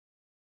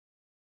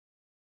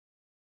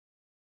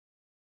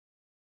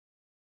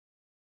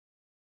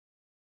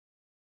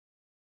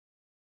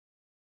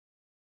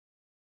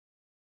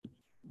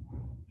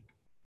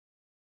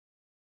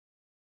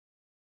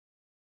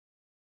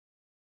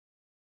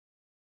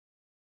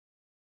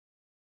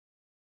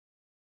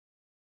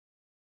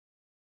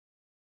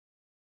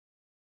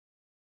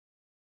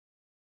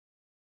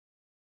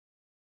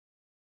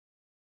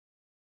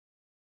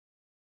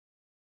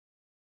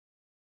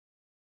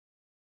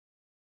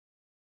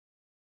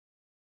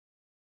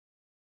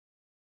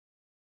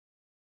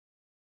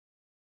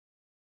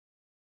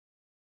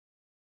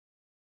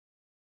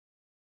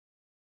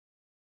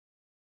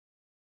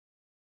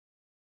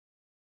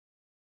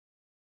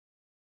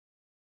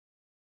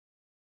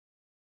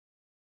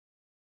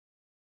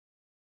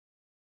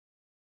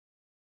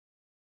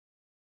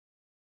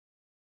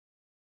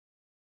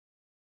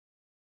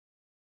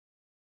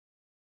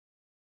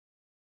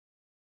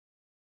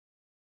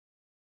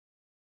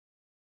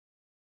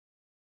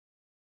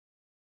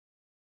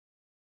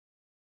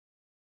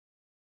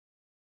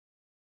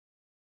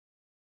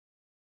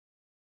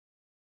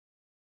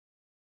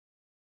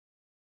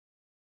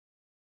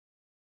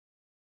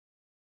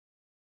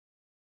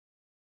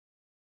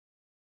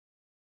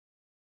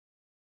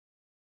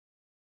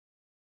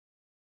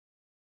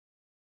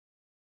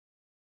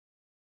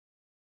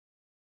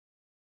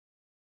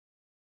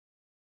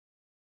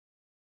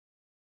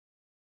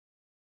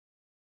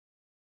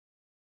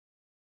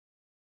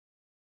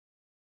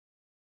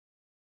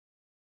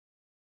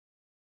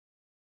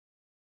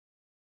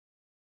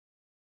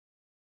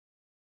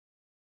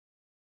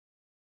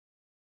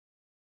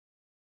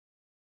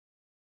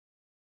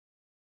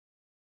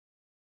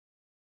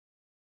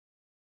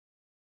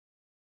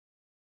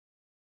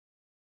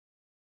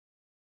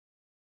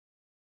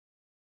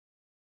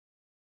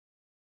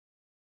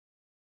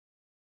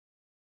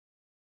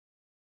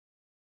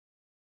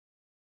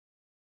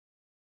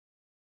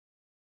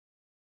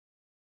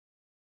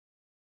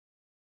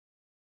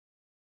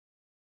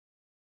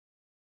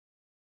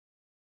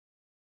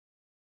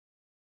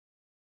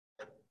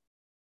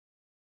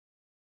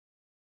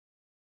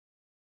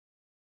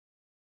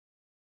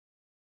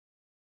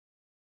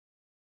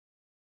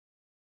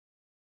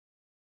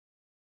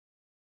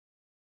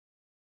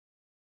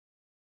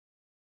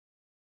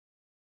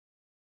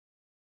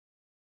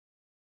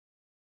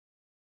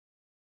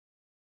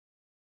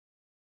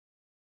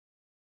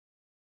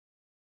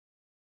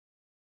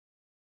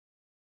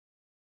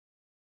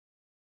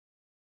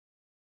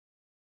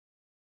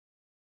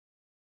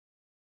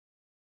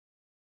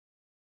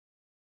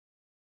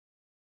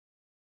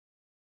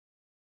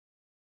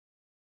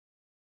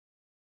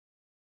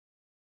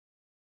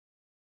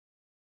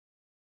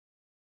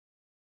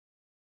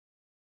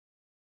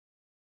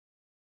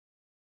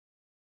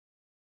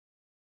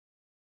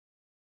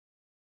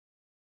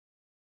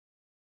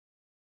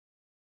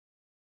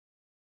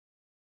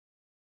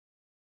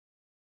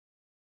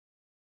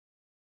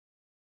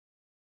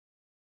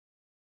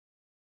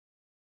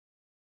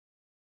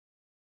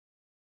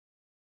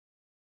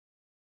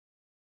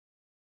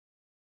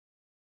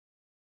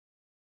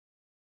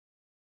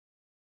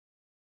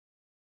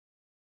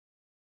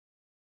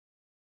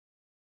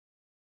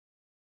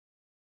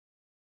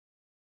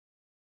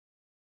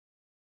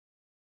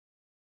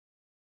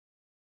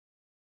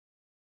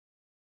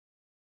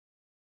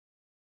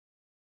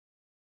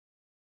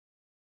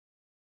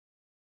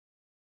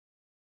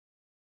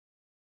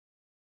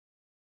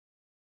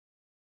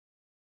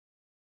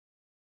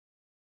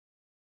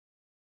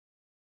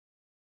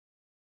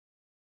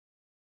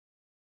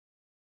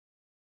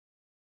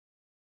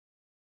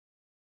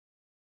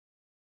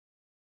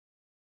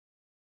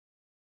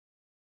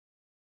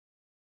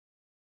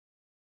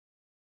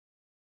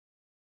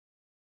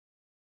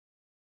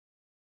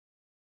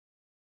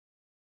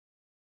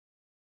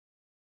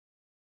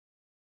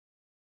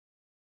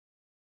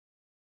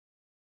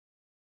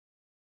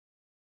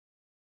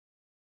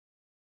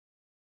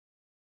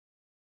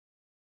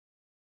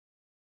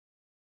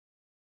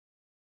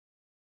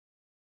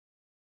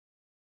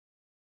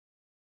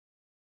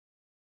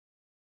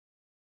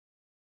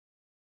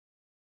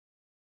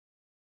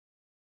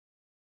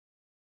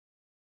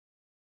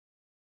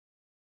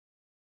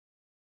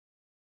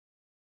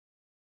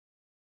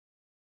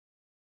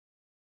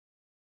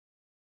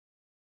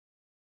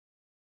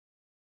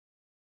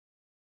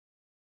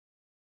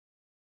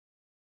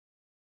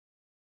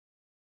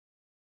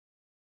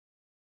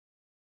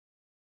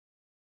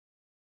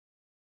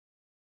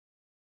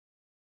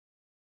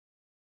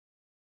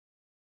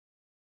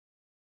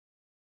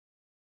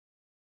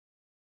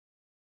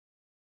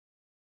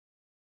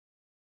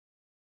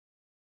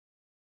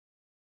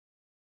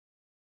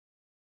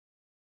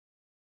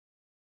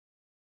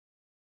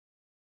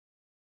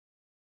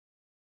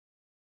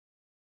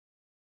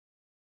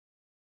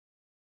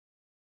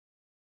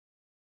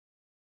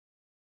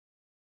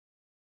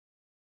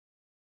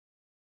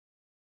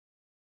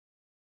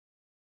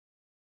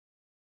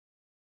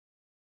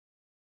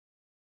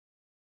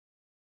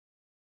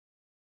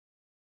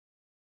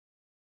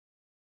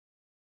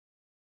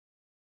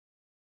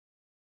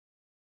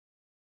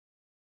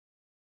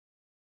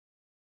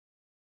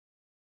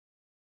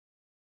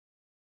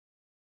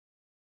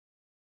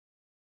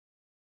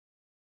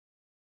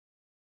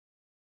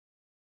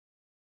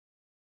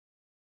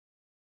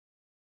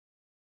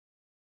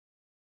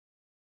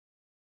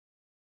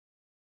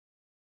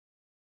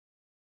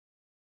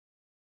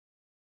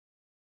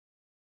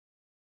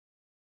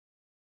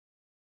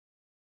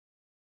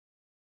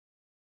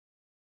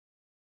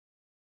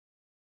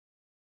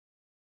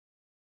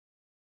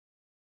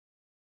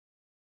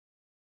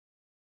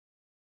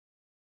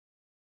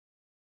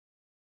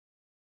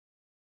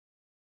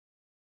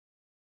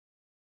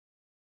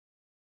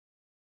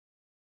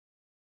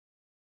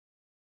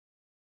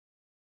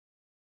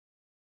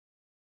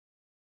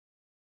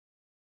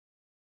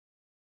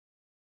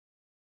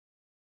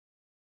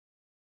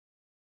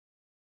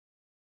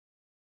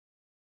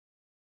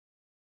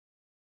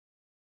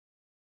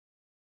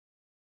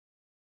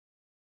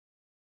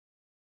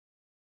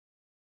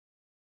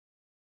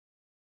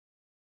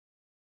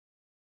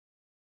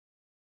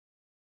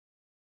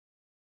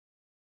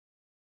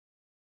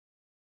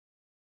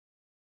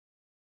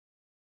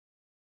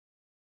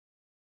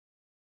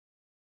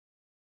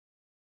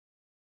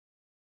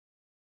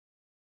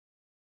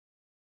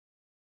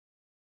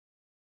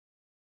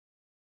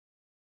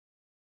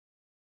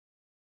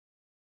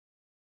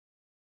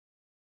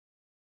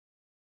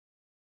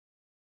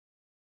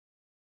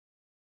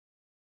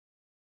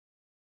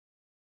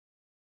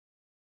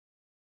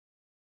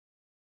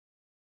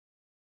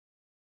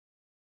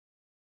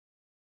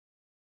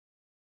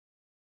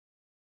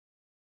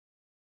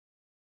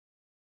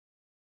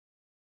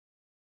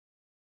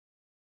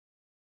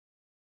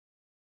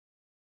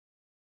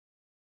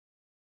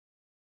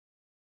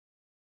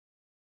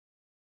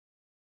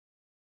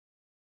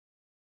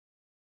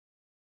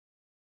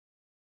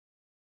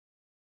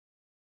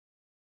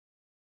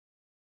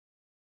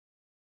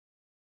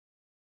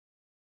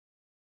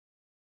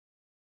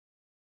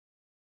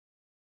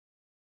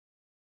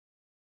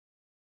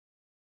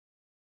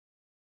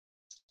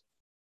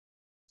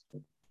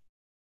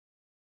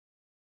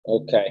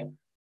Okay.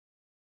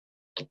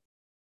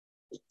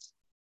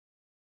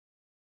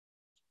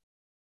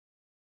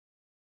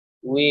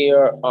 We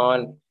are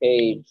on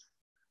page,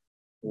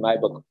 my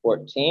book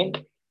 14,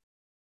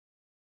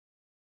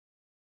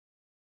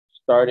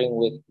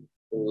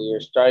 we are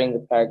starting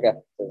the paragraph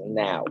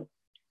now.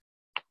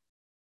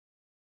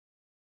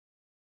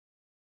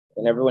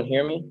 Can everyone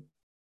hear me?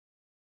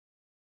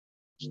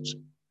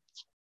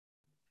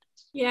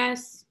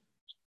 Yes.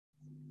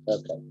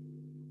 Okay.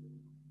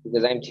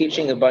 Because I'm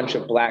teaching a bunch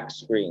of black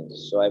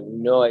screens, so I have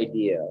no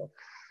idea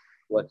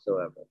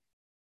whatsoever.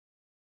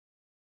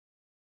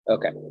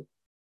 Okay.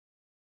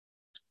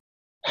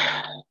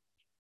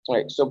 All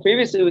right, so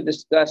previously we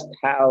discussed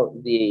how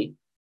the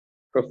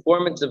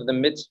performance of the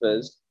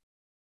mitzvahs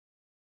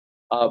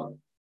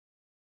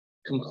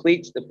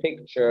completes the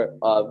picture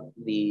of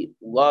the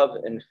love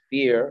and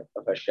fear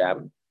of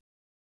Hashem.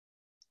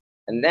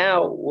 And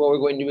now what we're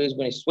going to do is we're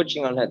going to be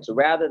switching on that. So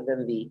rather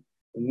than the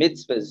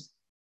mitzvahs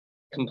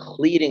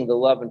completing the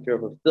love and fear,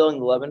 fulfilling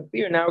the love and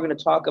fear, now we're going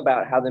to talk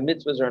about how the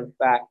mitzvahs are in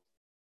fact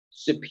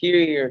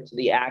superior to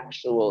the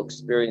actual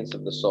experience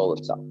of the soul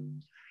itself.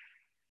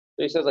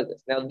 So he says like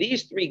this. Now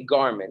these three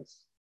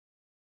garments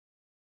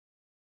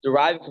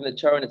deriving from the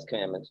Torah and its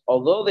commandments,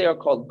 although they are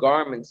called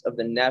garments of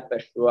the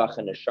nefesh, ruach,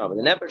 and neshama.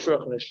 The nefesh,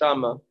 ruach, and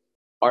neshama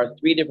are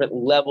three different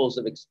levels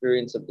of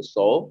experience of the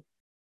soul.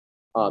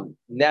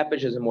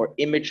 Nefesh is a more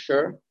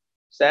immature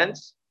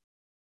sense.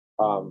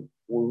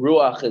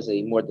 Ruach is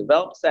a more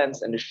developed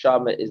sense, and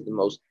neshama is the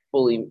most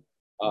fully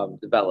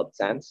developed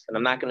sense. And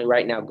I'm not going to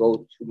right now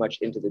go too much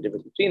into the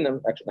difference between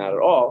them, actually not at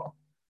all.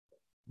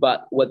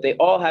 But what they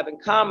all have in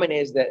common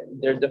is that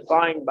they're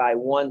defined by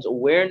one's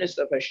awareness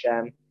of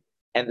Hashem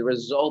and the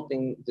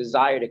resulting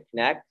desire to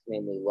connect,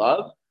 namely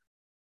love,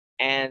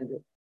 and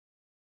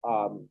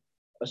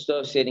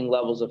associating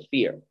levels of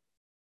fear.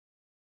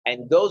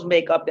 And those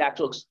make up the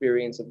actual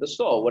experience of the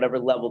soul, whatever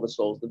level the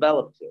soul is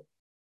developed to.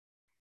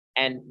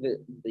 And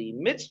the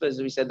mitzvahs,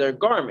 as we said, they're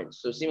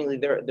garments. So seemingly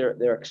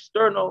they're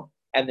external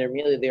and they're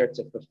merely there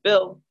to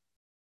fulfill.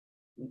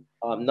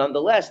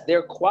 Nonetheless,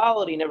 their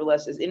quality,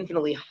 nevertheless, is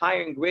infinitely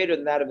higher and greater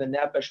than that of the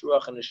nefesh,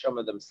 ruach, and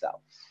neshama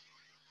themselves.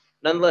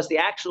 Nonetheless, the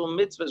actual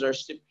mitzvahs are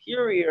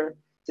superior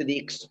to the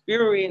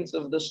experience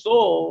of the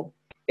soul,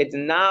 its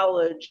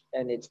knowledge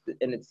and its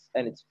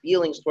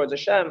feelings towards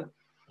Hashem.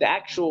 The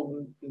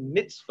actual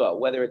mitzvah,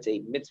 whether it's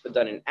a mitzvah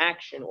done in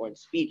action or in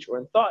speech or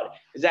in thought,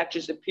 is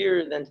actually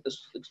superior than to the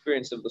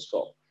experience of the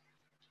soul.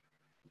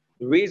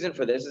 The reason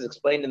for this is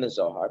explained in the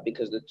Zohar,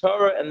 because the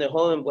Torah and the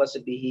Holy and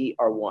Blessed be He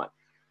are one.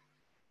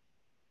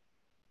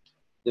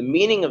 The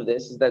meaning of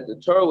this is that the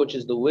Torah, which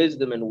is the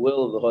wisdom and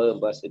will of the Holy and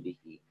Blessed be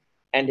He,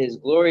 and His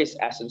glorious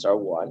essence are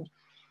one,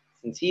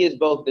 since He is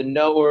both the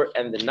knower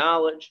and the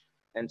knowledge,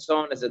 and so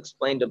on as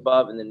explained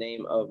above in the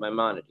name of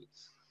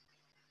Maimonides.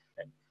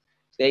 Okay.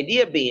 The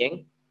idea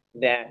being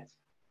that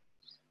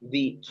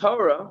the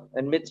Torah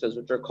and mitzvahs,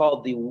 which are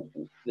called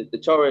the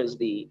Torah is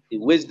the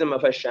wisdom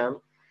of Hashem,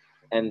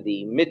 and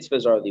the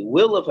mitzvahs are the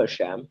will of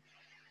Hashem.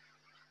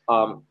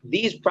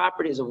 These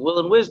properties of will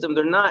and wisdom,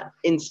 they're not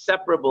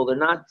inseparable. They're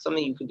not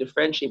something you can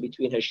differentiate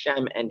between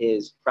Hashem and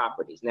His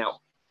properties.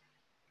 Now,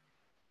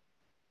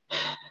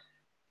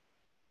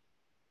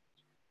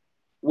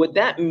 what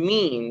that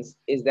means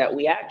is that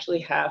we actually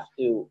have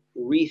to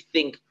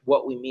rethink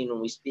what we mean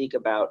when we speak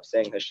about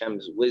saying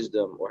Hashem's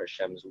wisdom or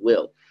Hashem's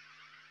will.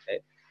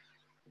 Okay?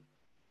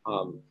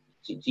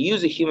 To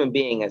use a human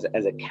being as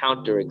a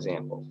counter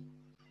example,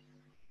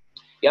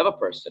 you have a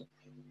person,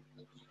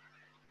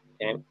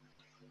 okay?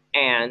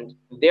 And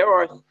there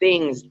are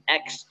things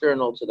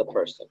external to the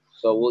person.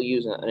 So we'll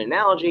use an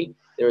analogy.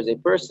 There is a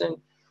person,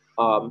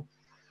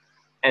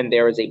 and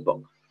there is a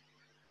book.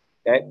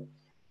 Okay.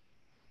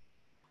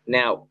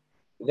 Now,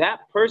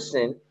 that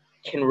person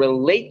can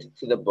relate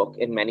to the book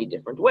in many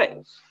different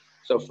ways.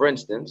 So, for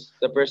instance,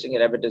 the person could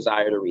have a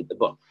desire to read the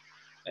book.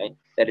 Okay.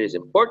 That it is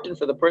important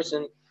for the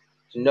person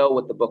to know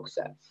what the book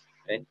says.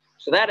 Okay.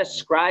 So that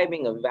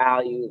ascribing of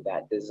value,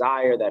 that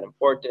desire, that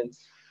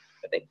importance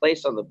that they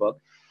place on the book,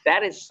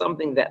 that is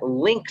something that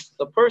links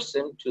the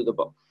person to the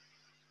book.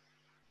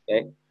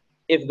 Okay?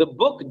 If the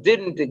book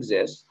didn't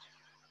exist,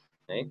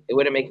 okay, it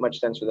wouldn't make much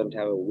sense for them to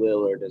have a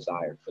will or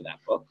desire for that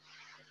book.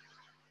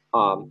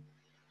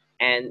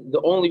 And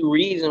the only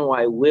reason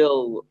why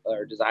will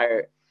or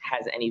desire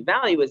has any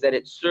value is that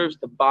it serves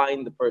to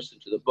bind the person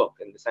to the book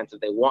in the sense that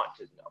they want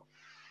to know.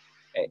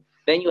 Okay?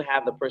 Then you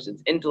have the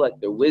person's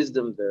intellect, their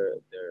wisdom, their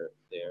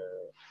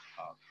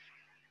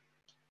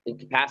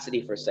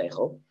incapacity for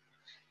seichel.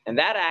 And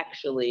that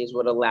actually is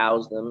what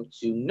allows them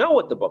to know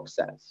what the book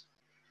says.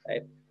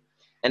 Right?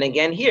 And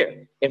again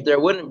here, if there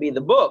wouldn't be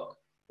the book,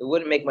 it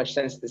wouldn't make much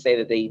sense to say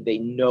that they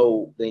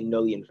know the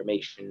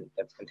information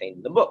that's contained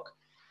in the book.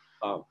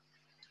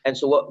 And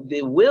so what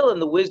the will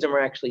and the wisdom are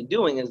actually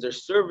doing is they're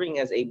serving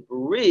as a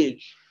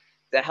bridge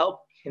to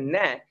help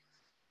connect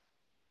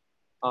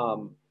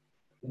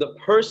the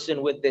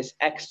person with this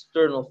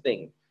external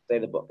thing, say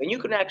the book. And you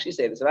can actually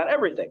say this about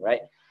everything,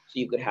 right? So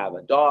you could have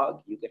a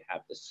dog, you could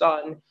have the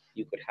sun,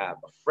 you could have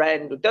a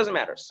friend, it doesn't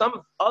matter,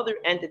 some other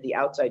entity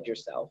outside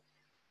yourself.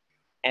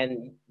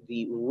 And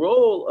the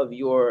role of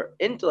your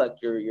intellect,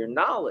 your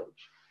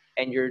knowledge,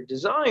 and your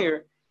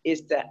desire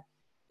is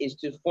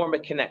to form a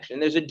connection.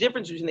 And there's a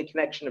difference between the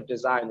connection of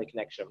desire and the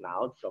connection of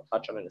knowledge, which I'll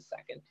touch on in a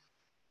second.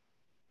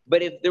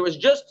 But if there was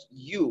just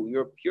you,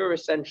 your pure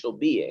essential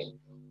being,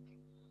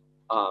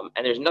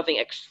 and there's nothing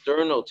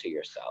external to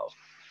yourself,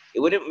 it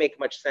wouldn't make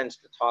much sense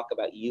to talk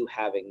about you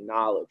having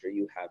knowledge or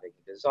you having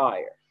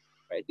desire,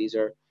 right? These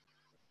are,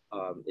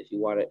 if you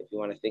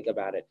want to think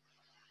about it,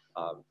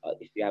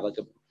 if you have like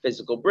a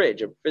physical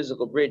bridge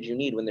you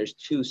need when there's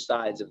two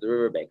sides of the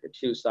riverbank or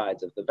two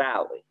sides of the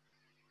valley.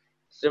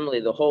 Similarly,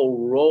 the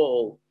whole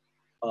role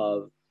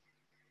of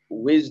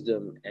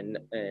wisdom and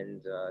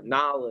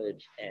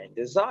knowledge and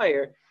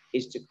desire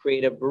is to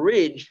create a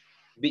bridge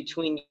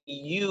between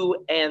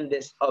you and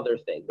this other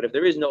thing. But if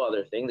there is no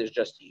other thing, there's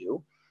just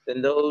you,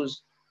 then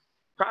those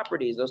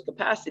properties, those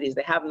capacities,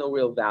 they have no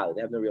real value,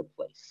 they have no real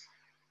place.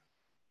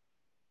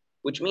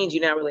 Which means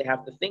you now really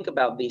have to think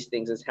about these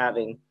things as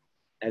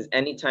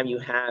anytime you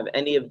have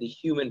any of the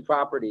human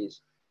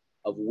properties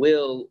of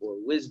will or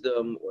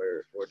wisdom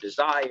or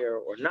desire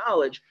or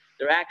knowledge,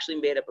 they're actually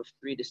made up of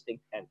three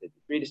distinct entities,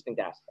 three distinct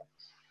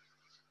aspects.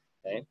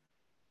 Okay?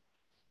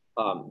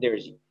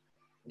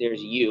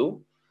 There's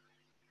you,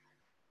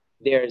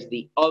 there's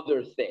the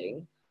other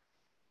thing,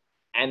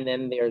 and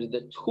then there's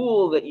the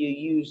tool that you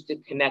use to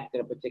connect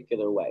in a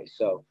particular way.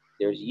 So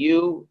there's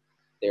you,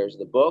 there's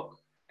the book,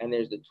 and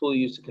there's the tool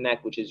you use to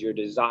connect, which is your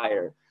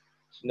desire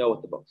to know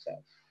what the book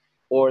says.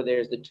 Or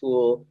there's the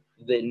tool,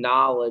 the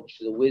knowledge,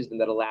 the wisdom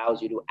that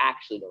allows you to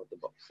actually know what the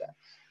book says.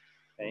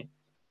 Okay?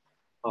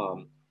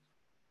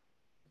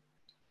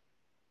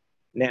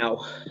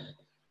 Now,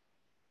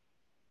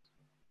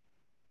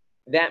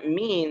 that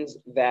means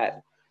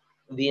that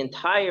the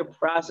entire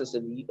process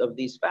of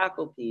these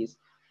faculties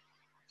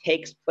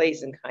takes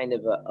place in kind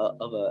of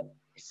a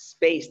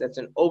space that's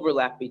an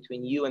overlap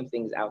between you and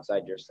things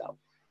outside yourself.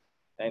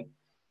 Okay?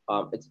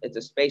 It's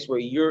a space where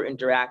you're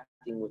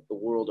interacting with the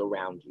world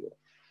around you.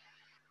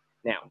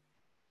 Now,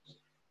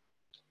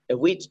 if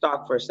we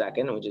stop for a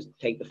second and we just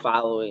take the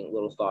following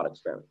little thought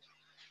experiment.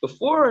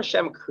 Before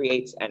Hashem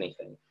creates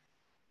anything,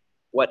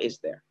 what is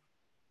there?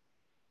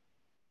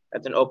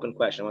 That's an open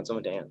question. I want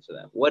someone to answer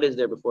that. What is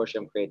there before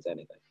Hashem creates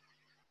anything?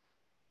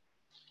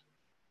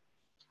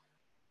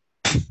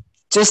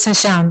 Just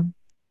Hashem.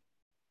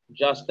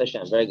 Just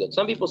Hashem. Very good.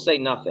 Some people say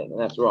nothing, and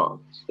that's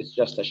wrong. It's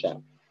just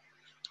Hashem.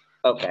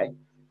 Okay.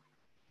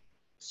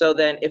 So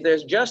then, if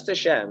there's just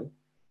Hashem,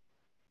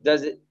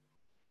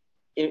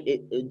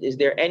 is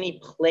there any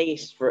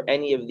place for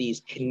any of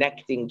these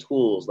connecting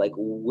tools like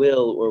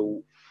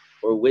will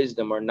or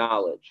wisdom or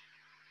knowledge?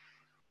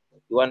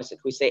 You want to say,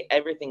 can we say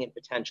everything in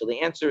potential?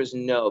 The answer is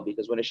no,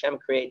 because when Hashem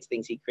creates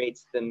things, he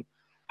creates them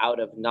out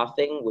of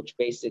nothing, which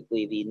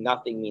basically the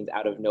nothing means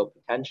out of no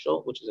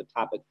potential, which is a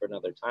topic for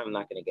another time. I'm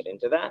not going to get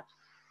into that.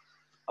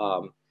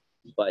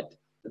 But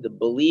the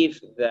belief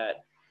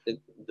that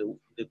the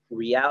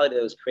reality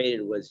that was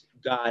created was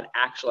God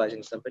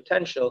actualizing some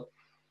potential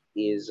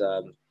is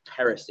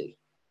heresy.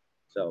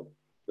 So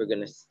we're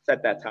going to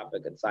set that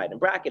topic aside and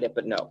bracket it,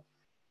 but no,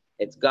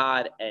 it's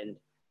God and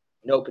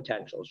no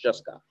potential. It's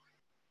just God.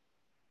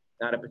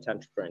 Not a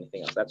potential for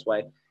anything else. That's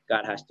why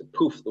God has to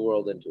poof the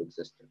world into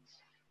existence.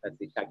 That's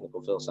the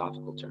technical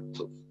philosophical term,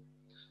 poof.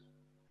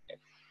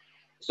 Okay.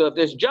 So if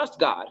there's just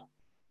God,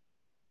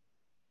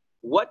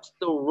 what's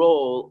the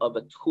role of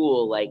a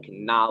tool like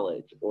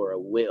knowledge or a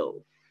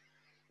will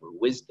or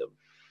wisdom,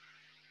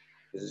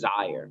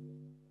 desire,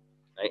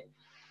 right?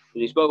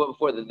 We spoke about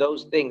before that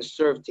those things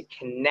serve to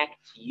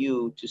connect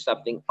you to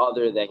something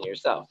other than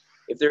yourself.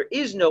 If there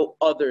is no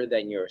other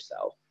than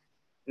yourself,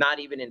 not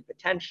even in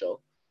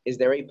potential, is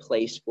there a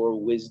place for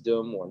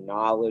wisdom or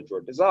knowledge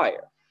or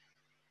desire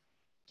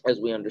as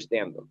we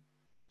understand them?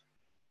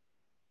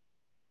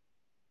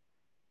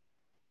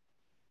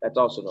 That's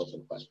also an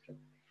open question.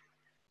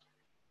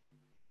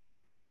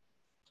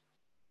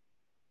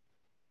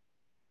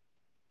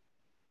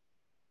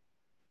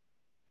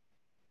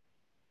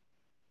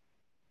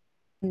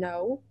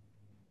 No.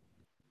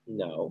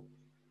 No,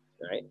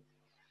 right?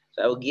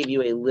 So I will give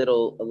you a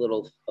little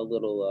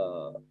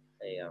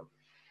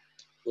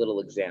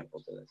example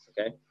to this,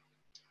 okay?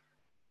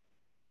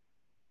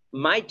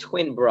 My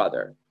twin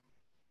brother,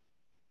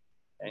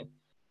 okay?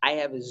 I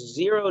have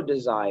zero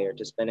desire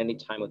to spend any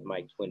time with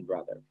my twin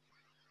brother.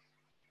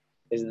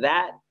 Is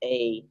that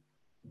a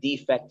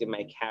defect in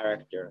my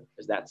character?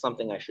 Is that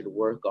something I should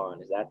work on?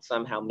 Does that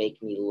somehow make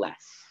me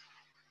less?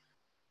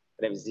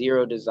 I have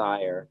zero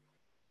desire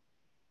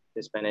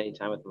to spend any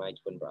time with my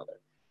twin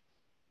brother.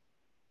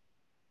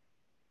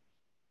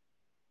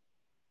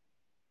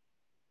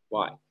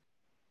 Why?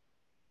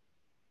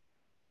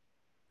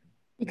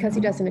 Because he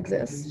doesn't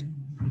exist.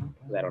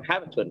 Because I don't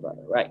have a twin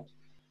brother, right?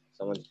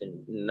 Someone's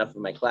been in enough of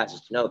my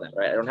classes to know that,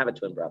 right? I don't have a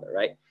twin brother,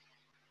 right?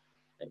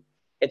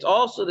 It's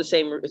also the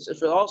same.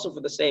 It's also for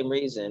the same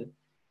reason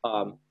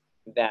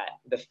that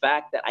the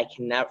fact that I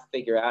cannot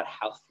figure out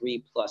how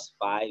 3 plus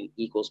 5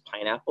 equals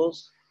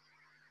pineapples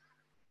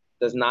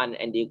does not in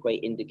any way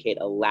indicate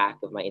a lack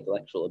of my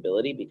intellectual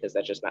ability, because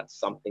that's just not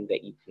something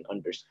that you can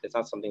understand. It's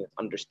not something that's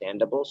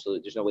understandable. So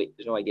there's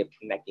no idea of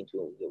connecting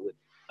to it with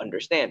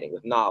understanding,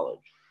 with knowledge.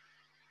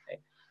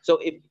 Okay? So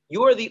if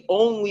you are the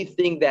only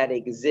thing that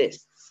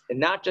exists, and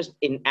not just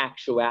in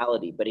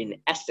actuality, but in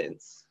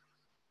essence,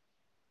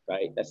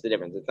 right? That's the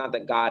difference. It's not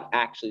that God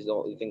actually is the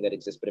only thing that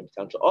exists, but in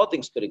potential, all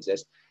things could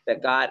exist.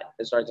 That God,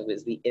 is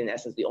in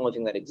essence, the only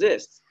thing that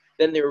exists.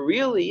 Then there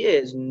really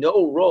is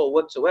no role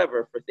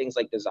whatsoever for things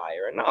like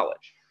desire and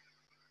knowledge.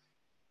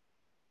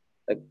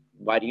 Like,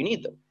 why do you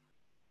need them?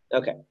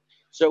 Okay,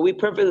 so are we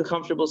perfectly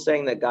comfortable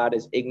saying that God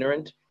is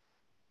ignorant?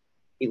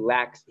 He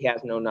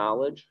has no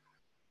knowledge,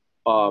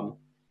 or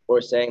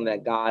saying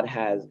that God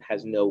has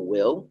no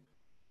will?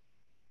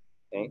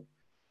 Okay,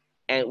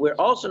 and we're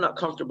also not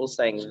comfortable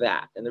saying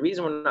that. And the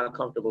reason we're not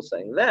comfortable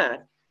saying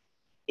that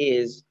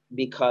is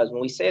because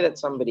when we say that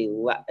somebody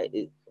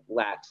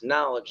lacks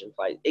knowledge,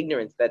 implies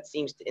ignorance, that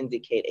seems to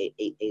indicate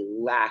a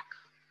lack,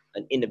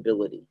 an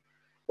inability.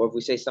 Or if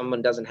we say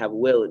someone doesn't have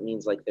will, it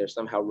means like they're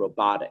somehow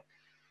robotic.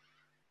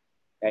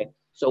 Okay,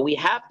 so we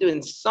have to,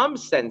 in some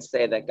sense,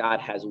 say that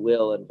God has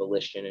will and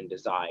volition and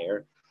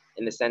desire,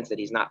 in the sense that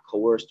he's not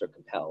coerced or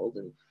compelled,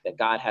 and that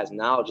God has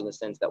knowledge in the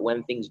sense that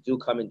when things do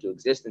come into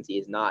existence, he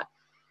is not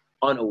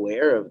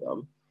unaware of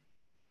them.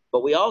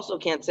 But we also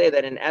can't say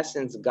that in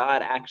essence,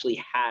 God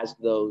actually has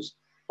those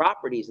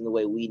properties in the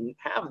way we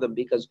have them,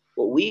 because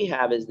what we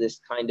have is this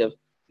kind of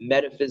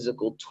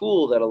metaphysical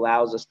tool that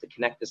allows us to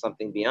connect to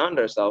something beyond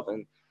ourselves,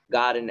 and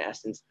God in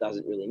essence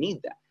doesn't really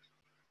need that.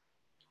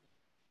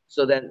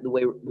 So then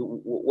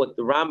what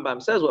the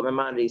Rambam says, what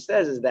Maimonides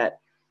says, is that,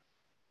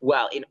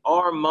 well, in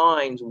our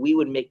minds, we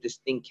would make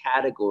distinct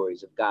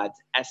categories of God's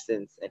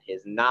essence and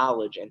his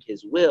knowledge and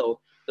his will.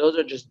 Those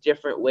are just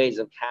different ways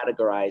of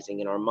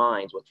categorizing in our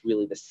minds what's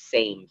really the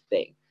same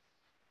thing.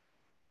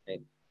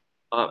 Okay?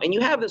 And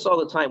you have this all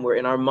the time, where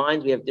in our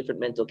minds we have different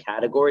mental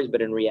categories,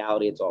 but in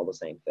reality it's all the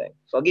same thing.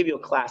 So I'll give you a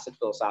classic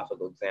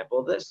philosophical example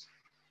of this.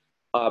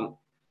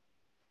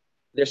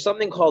 There's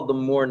something called the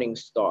morning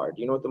star. Do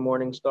you know what the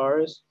morning star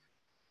is?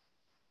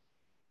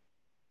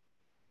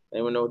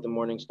 Anyone know what the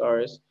morning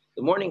star is?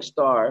 The morning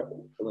star,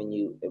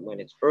 when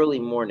it's early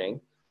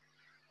morning,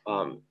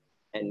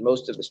 and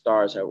most of the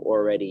stars have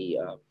already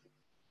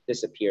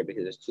disappeared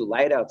because there's too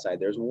light outside,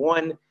 there's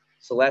one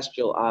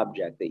celestial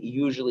object that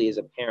usually is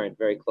apparent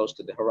very close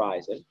to the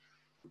horizon,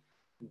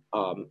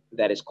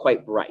 that is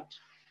quite bright.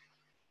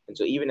 And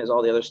so even as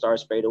all the other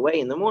stars fade away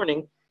in the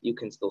morning, you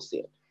can still see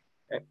it.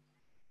 Okay?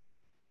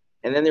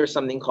 And then there's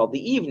something called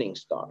the evening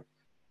star,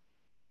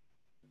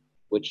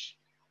 which,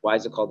 why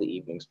is it called the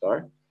evening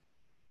star?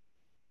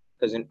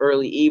 Because in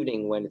early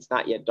evening, when it's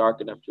not yet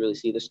dark enough to really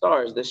see the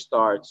stars, this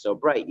star, it's so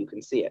bright you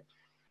can see it.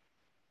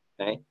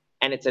 Okay,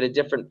 and it's at a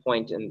different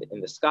point in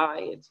the sky.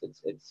 It's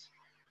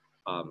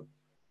on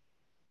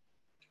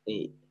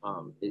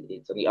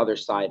the other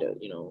side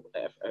of,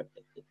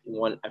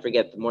 I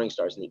forget, the morning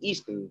stars in the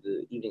east and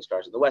the evening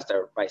stars in the west,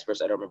 or vice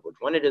versa. I don't remember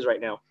which one it is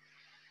right now.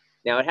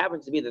 Now it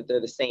happens to be that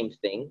they're the same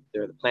thing.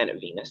 They're the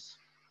planet Venus.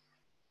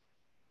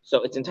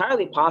 So it's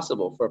entirely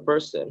possible for a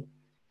person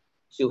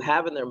to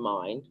have in their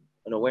mind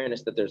an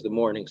awareness that there's the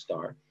morning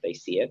star. They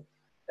see it.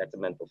 That's a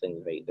mental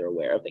thing they're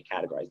aware of. They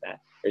categorize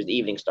that. There's the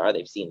evening star.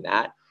 They've seen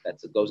that.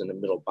 It goes in the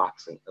little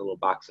box in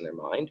their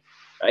mind,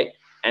 right?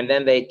 And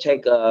then they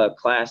take a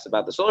class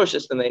about the solar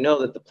system. They know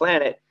that the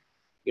planet,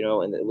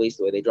 and at least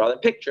the way they draw the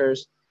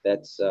pictures,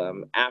 that's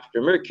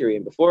after Mercury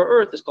and before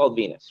Earth, is called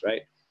Venus,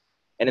 right?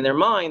 And in their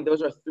mind,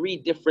 those are three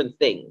different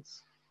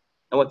things.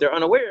 And what they're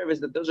unaware of is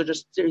that those are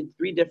just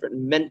three different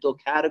mental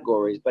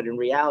categories, but in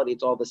reality,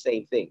 it's all the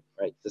same thing,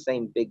 right? It's the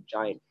same big,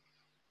 giant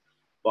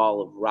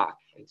ball of rock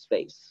in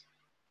space.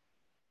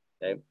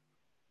 Okay?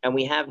 And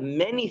we have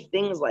many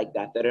things like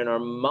that in our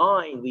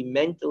mind, we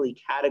mentally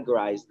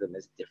categorize them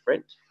as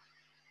different,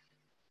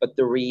 but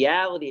the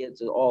reality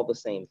is all the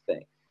same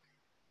thing.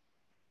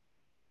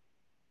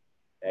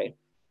 Okay?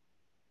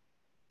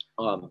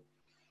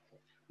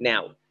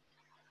 Now,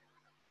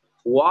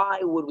 why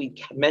would we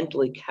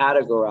mentally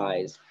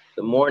categorize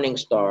the morning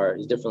star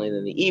is differently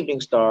than the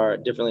evening star,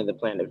 differently than the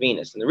planet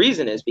Venus? And the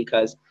reason is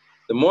because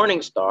the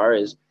morning star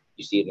is,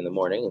 you see it in the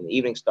morning, and the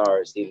evening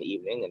star is seen in the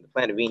evening, and the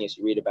planet Venus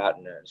you read about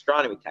in an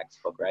astronomy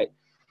textbook, right?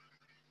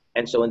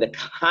 And so in the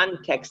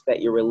context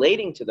that you're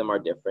relating to them are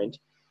different,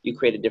 you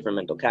create a different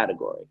mental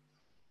category.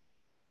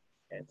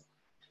 Okay?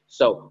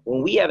 So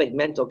when we have a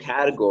mental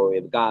category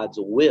of God's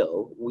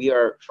will, we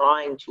are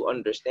trying to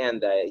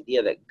understand the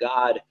idea that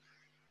God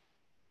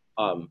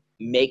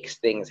makes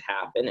things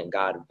happen and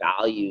God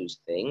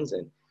values things,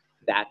 and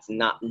that's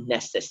not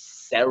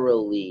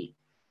necessarily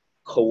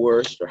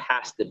coerced or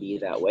has to be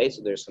that way.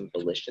 So there's some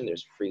volition,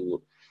 there's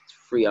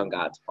free on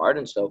God's part.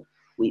 And so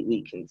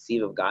we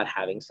conceive of God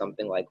having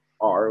something like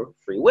our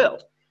free will,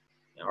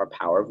 our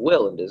power of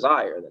will and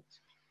desire.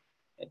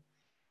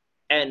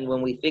 And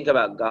when we think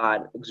about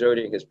God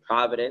exerting his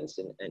providence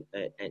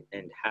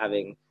and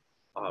having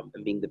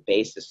and being the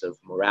basis of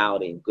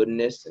morality and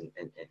goodness.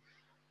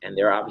 And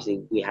there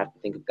obviously we have to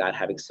think of God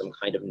having some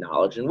kind of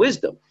knowledge and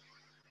wisdom.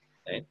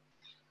 Okay?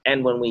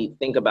 And when we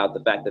think about the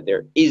fact that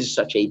there is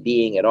such a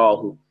being at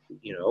all who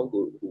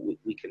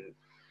we can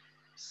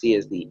see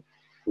as the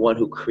one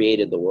who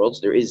created the world,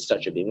 so there is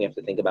such a being, we have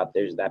to think about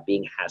that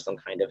being has some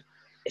kind of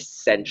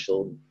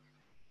essential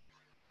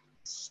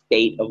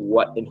state of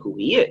what and who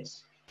he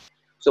is.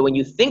 So when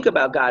you think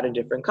about God in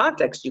different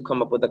contexts, you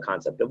come up with the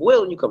concept of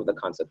will, and you come up with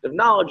the concept of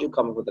knowledge, you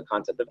come up with the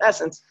concept of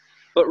essence.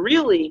 But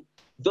really,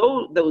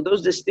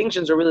 those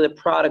distinctions are really the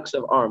products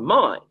of our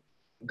mind.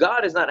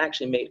 God is not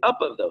actually made up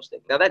of those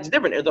things. Now that's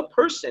different. As a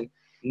person,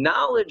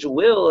 knowledge,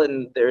 will,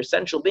 and their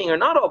essential being are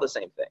not all the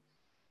same thing.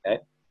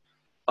 Okay?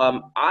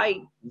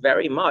 I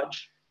very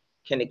much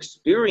can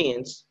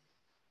experience,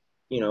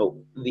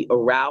 the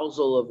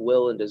arousal of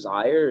will and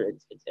desire.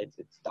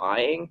 It's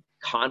dying,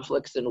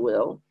 conflicts in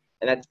will,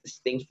 and that's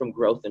distinct from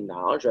growth and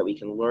knowledge, right? We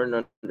can learn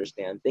and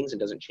understand things. It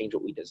doesn't change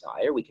what we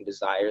desire. We can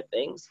desire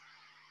things,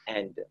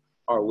 and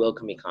our will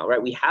can be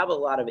right? We have a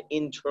lot of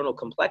internal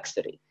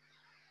complexity.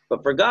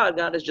 But for God,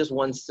 God is just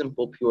one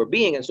simple, pure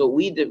being. And so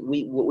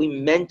what we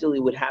mentally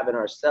would have in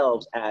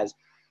ourselves as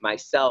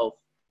myself,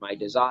 my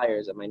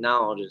desires, and my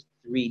knowledge is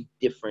three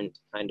different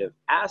kind of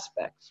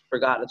aspects. For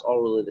God, it's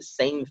all really the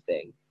same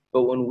thing.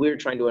 But when we're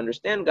trying to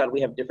understand God,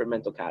 we have different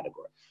mental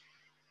categories.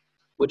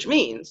 Which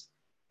means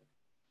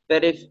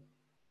that if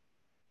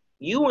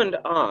you and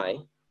I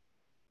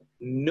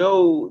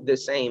know the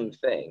same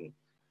thing,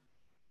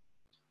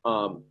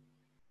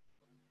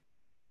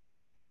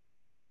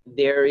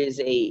 there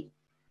is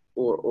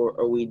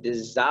or we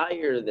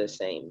desire the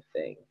same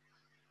thing.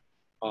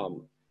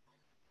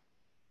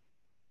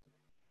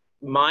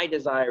 My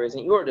desire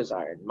isn't your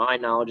desire. My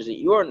knowledge isn't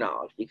your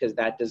knowledge, because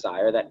that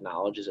desire, that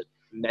knowledge is a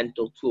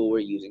mental tool we're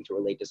using to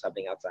relate to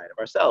something outside of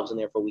ourselves. And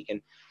therefore we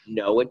can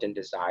know it and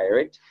desire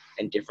it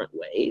in different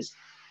ways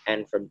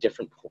and from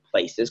different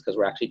places, because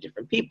we're actually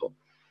different people.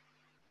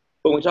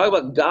 But when we talk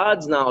about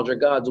God's knowledge or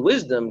God's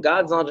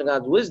knowledge and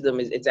God's wisdom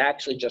it's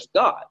actually just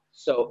God.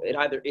 So it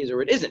either is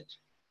or it isn't.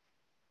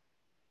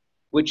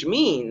 Which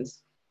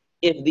means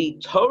if the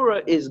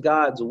Torah is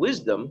God's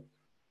wisdom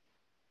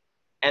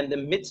and the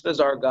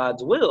mitzvahs are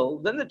God's will,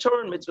 then the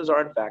Torah and mitzvahs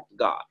are in fact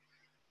God.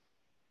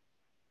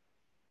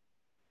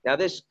 Now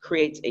this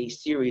creates a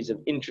series of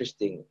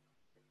interesting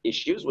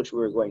issues, which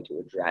we're going to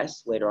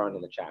address later on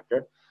in the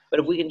chapter. But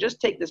if we can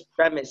just take this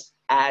premise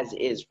as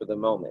is for the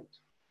moment,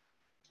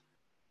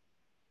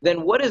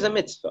 then what is a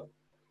mitzvah?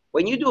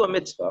 When you do a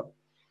mitzvah,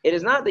 it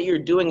is not that you're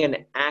doing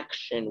an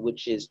action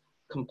which is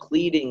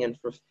completing and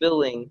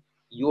fulfilling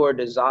your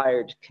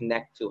desire to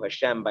connect to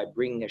Hashem by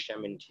bringing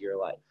Hashem into your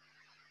life.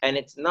 And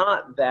it's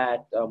not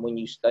that when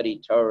you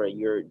study Torah,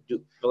 you're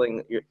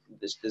fulfilling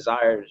this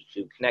desire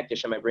to connect to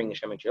Hashem by bringing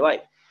Hashem into your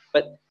life,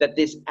 but that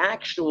this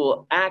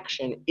actual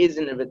action is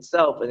in of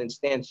itself an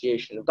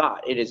instantiation of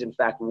God. It is in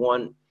fact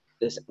one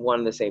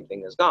and the same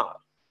thing as God.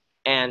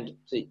 And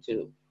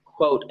to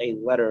quote a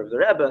letter of the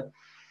Rebbe,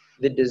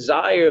 the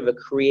desire of a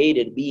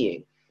created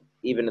being,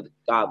 even a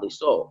godly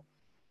soul,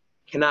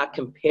 cannot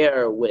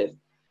compare with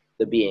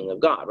the being of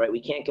God, right? We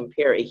can't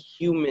compare a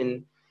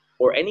human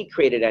or any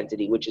created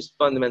entity which is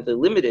fundamentally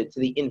limited to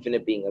the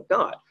infinite being of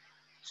God.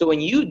 So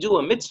when you do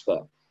a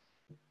mitzvah,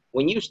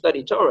 when you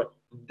study Torah,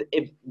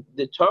 if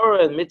the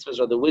Torah and mitzvahs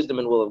are the wisdom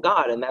and will of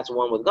God, and that's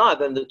one with God,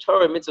 then the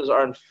Torah and mitzvahs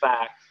are in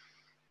fact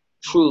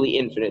truly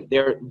infinite.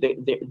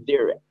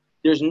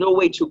 There's no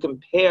way to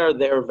compare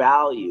their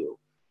value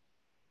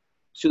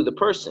to the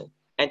person.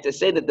 And to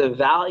say that the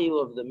value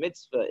of the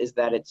mitzvah is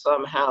that it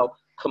somehow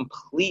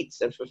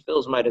completes and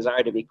fulfills my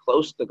desire to be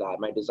close to God,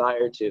 my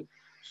desire to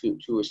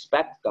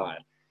respect God,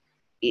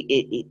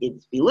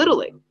 it's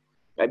belittling,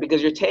 right?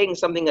 Because you're taking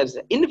something as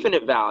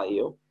infinite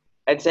value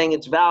and saying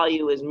its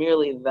value is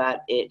merely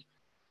that it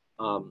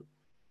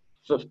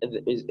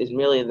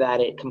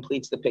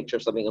completes the picture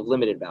of something of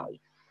limited value.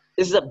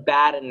 This is a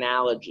bad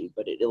analogy,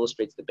 but it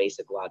illustrates the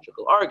basic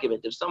logical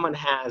argument. If someone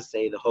has,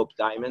 say, the Hope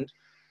Diamond,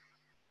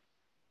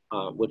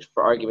 which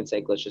for argument's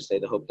sake, let's just say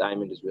the Hope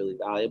Diamond is really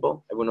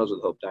valuable. Everyone knows what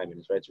the Hope Diamond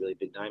is, right? It's a really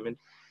big diamond.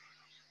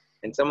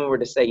 And someone were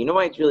to say, you know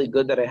why it's really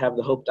good that I have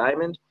the Hope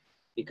Diamond?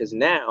 Because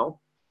now,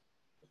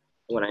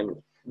 when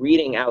I'm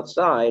reading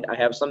outside, I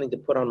have something to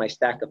put on my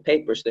stack of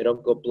papers so they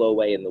don't go blow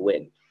away in the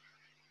wind.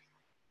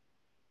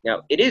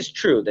 Now, it is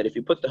true that if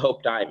you put the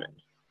Hope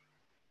Diamond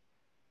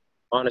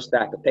on a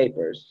stack of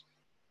papers,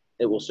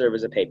 it will serve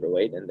as a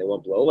paperweight and they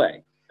won't blow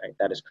away, right?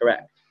 That is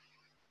correct.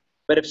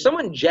 But if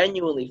someone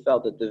genuinely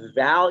felt that the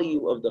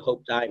value of the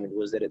Hope Diamond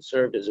was that it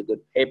served as a good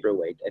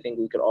paperweight, I think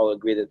we could all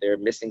agree that they're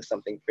missing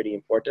something pretty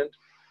important.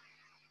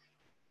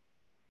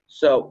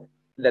 So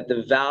that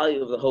the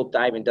value of the Hope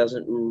Diamond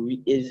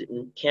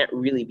can't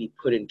really be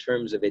put in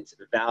terms of its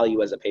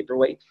value as a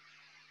paperweight.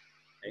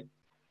 Right?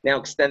 Now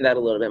extend that a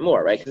little bit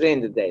more, right? Because at the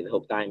end of the day, the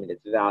Hope Diamond,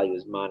 its value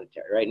is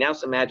monetary, right? Now,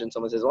 so imagine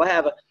someone says, "Well, I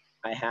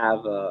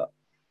have a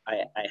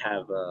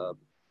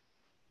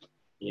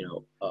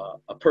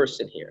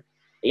person here.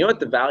 And you know what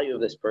the value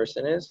of this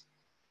person is?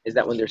 Is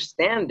that when they're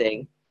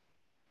standing,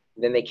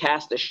 then they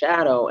cast a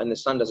shadow and the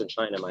sun doesn't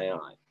shine in my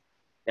eye.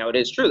 Now, it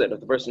is true that if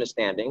the person is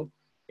standing,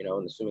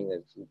 and assuming that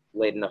it's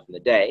late enough in the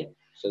day,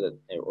 and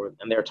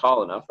they're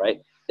tall enough,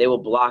 right, they will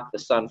block the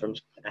sun from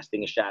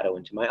casting a shadow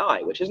into my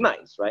eye, which is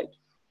nice, right?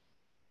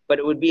 But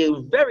it would be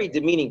very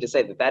demeaning to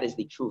say that that is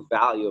the true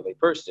value of a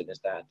person, is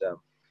that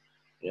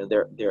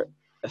they're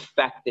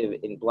effective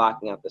in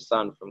blocking out the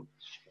sun from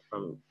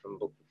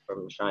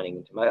shining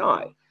into my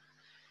eye.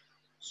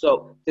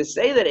 So to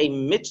say that a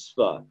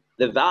mitzvah,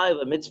 the value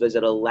of a mitzvah is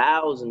it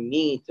allows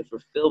me to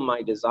fulfill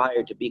my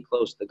desire to be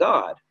close to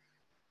God,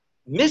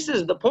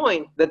 misses the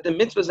point that the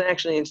mitzvah is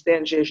actually an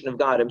instantiation of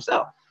God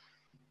himself.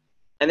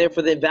 And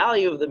therefore the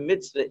value of the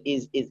mitzvah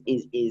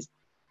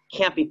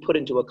can't be put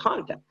into a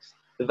context.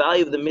 The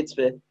value of the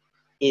mitzvah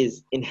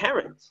is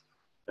inherent,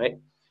 right?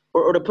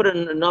 Or to put it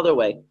in another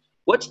way,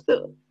 what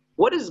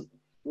is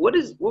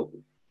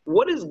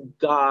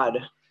God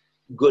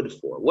good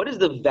for? What is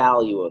the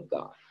value of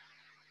God?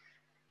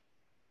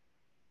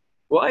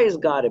 Why is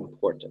God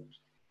important?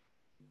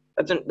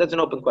 That's an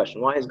open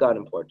question. Why is God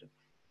important?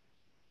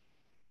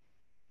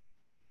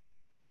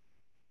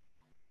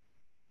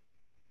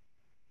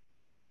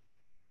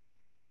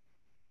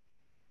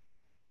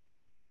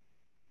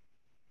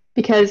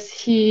 Because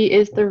he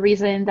is the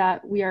reason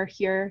that we are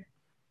here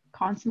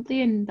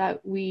constantly and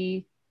that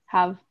we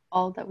have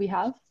all that we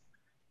have.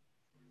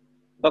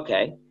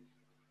 Okay,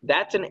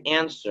 that's an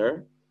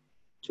answer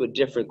to a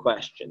different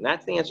question.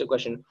 That's the answer to the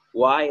question,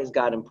 why is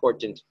God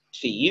important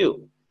to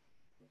you,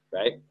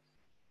 right?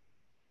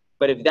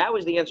 But if that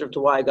was the answer to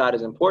why God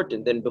is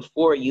important, then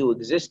before you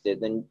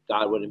existed, then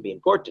God wouldn't be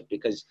important.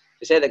 Because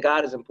to say that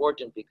God is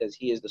important because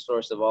he is the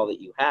source of all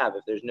that you have,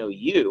 if there's no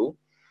you,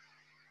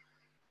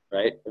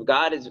 right? If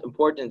God's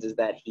importance is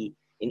that he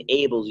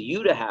enables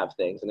you to have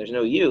things and there's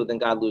no you, then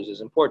God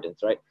loses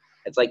importance, right?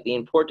 It's like the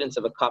importance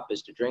of a cup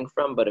is to drink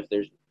from, but if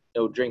there's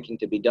no drinking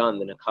to be done,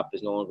 then a cup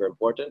is no longer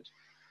important.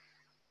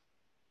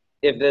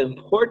 If the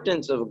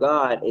importance of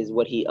God is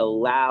what he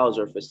allows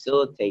or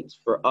facilitates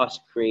for us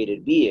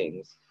created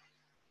beings,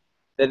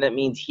 then that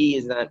means he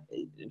is not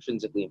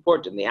intrinsically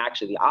important.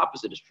 Actually, the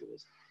opposite is true.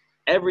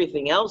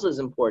 Everything else is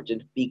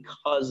important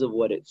because of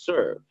what it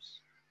serves.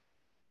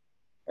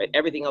 Right?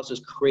 Everything else is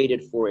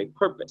created for a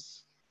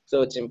purpose.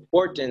 So its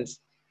importance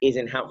is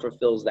in how it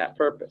fulfills that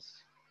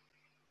purpose.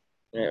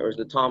 Right? Or as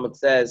the Talmud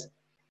says,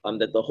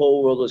 that the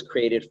whole world was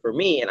created for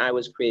me, and I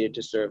was created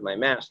to serve my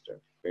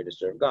master, created to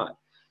serve God.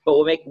 But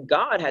what makes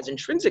God has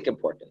intrinsic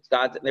importance.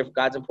 God's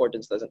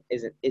importance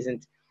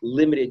isn't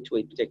limited to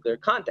a particular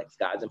context.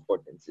 God's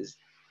importance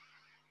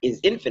is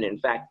infinite. In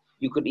fact,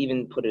 you could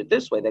even put it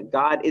this way, that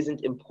God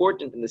isn't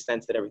important in the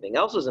sense that everything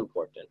else is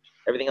important.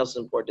 Everything else is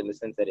important in the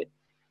sense that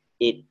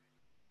it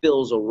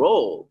fills a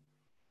role.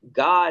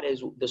 God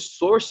is the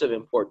source of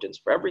importance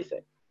for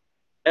everything.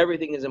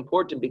 Everything is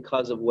important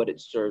because of what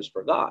it serves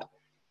for God.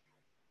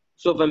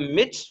 So if a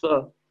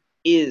mitzvah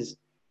is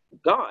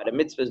God, a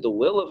mitzvah is the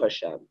will of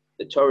Hashem,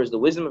 the Torah is the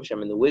wisdom of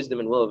Hashem, and the wisdom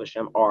and will of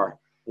Hashem are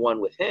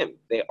one with him.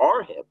 They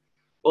are him.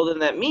 Well, then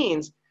that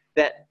means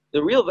that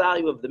the real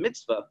value of the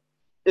mitzvah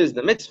is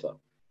the mitzvah.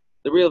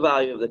 The real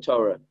value of the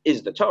Torah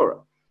is the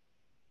Torah.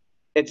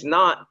 It's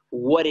not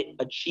what it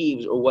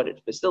achieves or what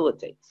it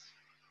facilitates,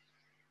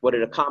 what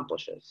it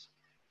accomplishes.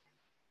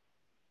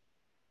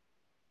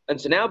 And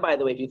so now, by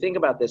the way, if you think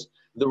about this,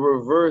 the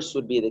reverse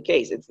would be the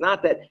case. It's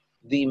not that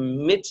the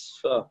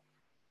mitzvah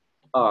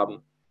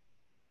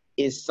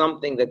is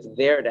something that's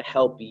there to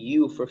help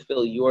you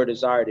fulfill your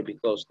desire to be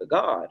close to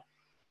God.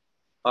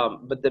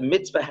 But the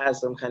mitzvah has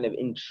some kind of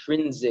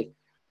intrinsic,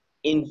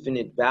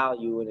 infinite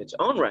value in its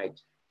own right.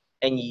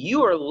 And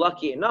you are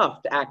lucky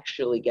enough to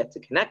actually get to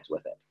connect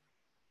with it,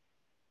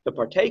 to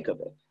partake of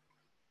it.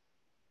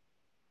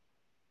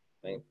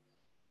 Right?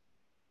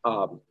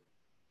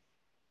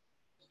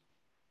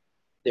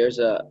 There's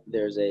a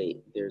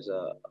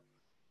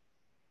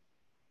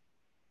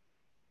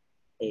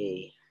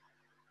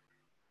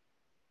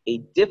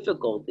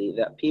difficulty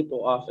that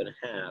people often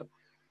have,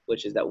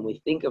 which is that when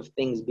we think of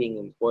things being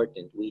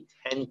important, we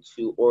tend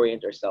to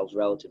orient ourselves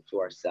relative to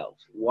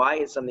ourselves. Why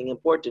is something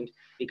important?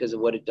 Because of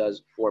what it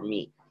does for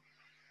me.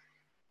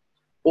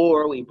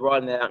 Or we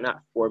broaden that out,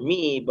 not for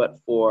me, but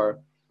for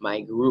my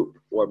group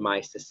or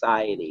my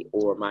society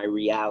or my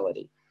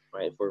reality,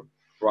 right? If we're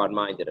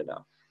broad-minded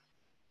enough.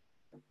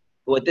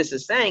 What this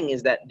is saying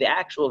is that the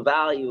actual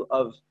value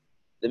of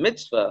the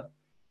mitzvah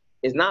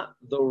is not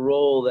the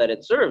role that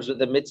it serves, but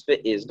the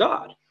mitzvah is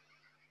God.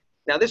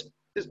 Now this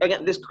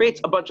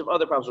creates a bunch of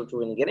other problems which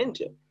we're going to get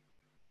into.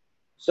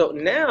 So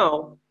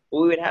now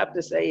what we would have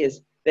to say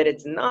is that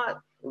it's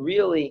not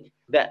really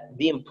that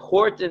the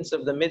importance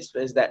of the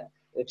mitzvah is that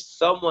if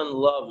someone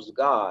loves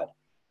God,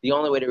 the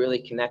only way to really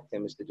connect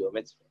him is to do a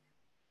mitzvah.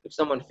 If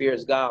someone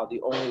fears God,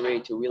 the only way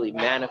to really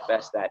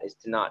manifest that is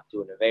to not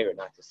do an avera,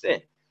 not to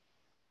sin.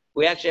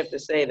 We actually have to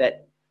say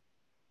that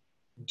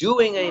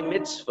doing a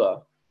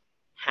mitzvah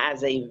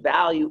has a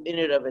value in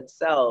and of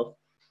itself,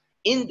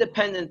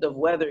 independent of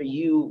whether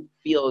you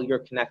feel you're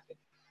connected.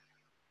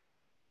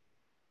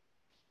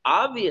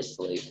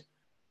 Obviously,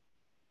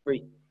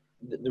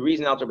 the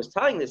reason Alter was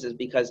telling this is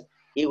because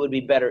it would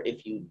be better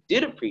if you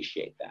did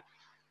appreciate that,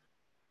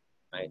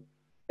 right?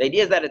 The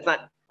idea is that it's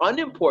not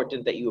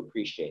unimportant that you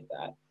appreciate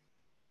that,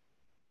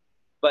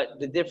 but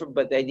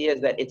the idea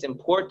is that its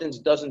importance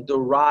doesn't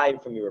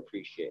derive from your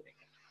appreciating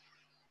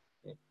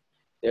it. Okay?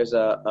 There's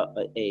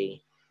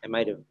I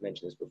might have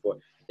mentioned this before.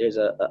 There's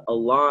a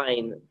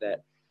line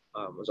that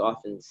was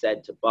often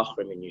said to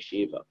Bachrim in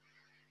yeshiva,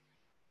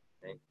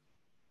 okay?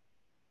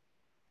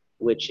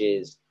 Which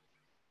is,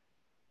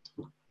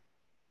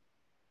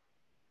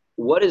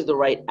 what is the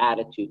right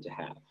attitude to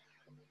have?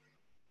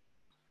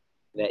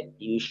 That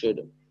you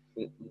should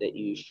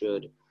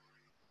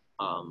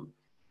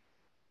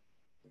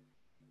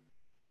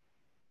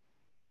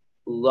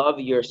love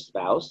your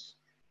spouse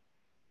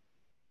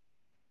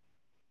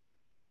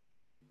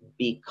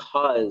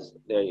because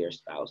they're your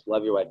spouse.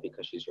 Love your wife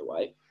because she's your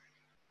wife.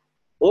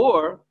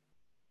 Or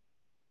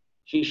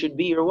she should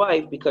be your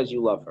wife because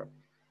you love her.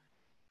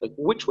 Like,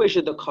 which way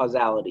should the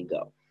causality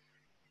go?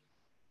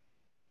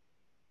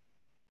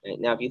 Right?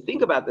 Now, if you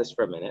think about this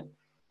for a minute,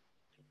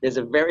 there's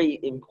a very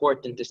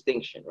important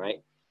distinction,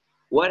 right?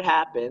 What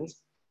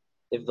happens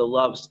if the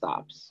love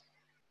stops?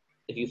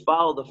 If you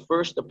follow the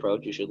first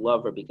approach, you should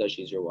love her because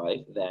she's your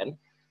wife. Then,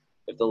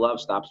 if the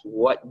love stops,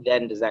 what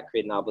then does that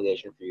create an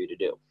obligation for you to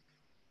do?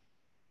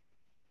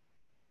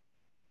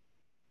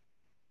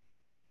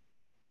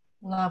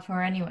 Love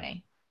her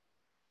anyway.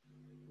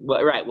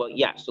 Well, right. Well,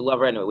 yeah. So love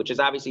her anyway, which is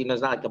obviously,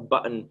 it's not like a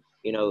button,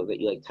 that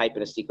you like type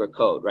in a secret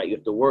code, right? You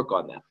have to work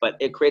on that, but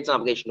it creates an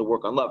obligation to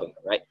work on loving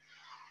her, right?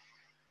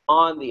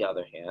 On the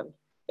other hand,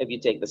 if you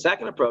take the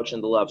second approach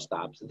and the love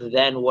stops,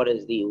 then what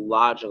is the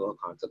logical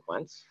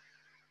consequence?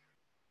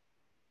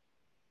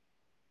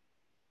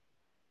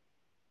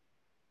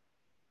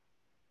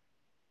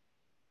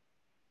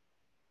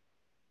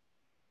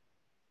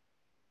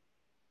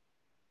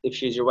 If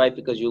she's your wife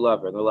because you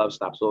love her and the love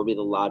stops, what will be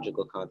the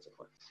logical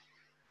consequence?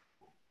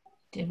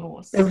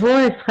 Divorce.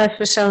 Divorce, chas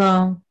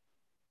v'shalom.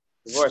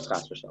 Divorce,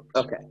 chas v'shalom.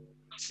 Okay.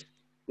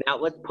 Now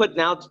let's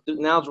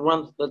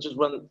just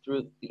run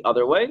through the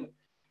other way.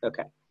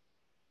 Okay.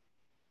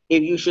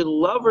 If you should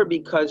love her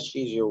because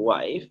she's your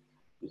wife,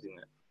 using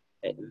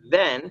that,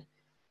 then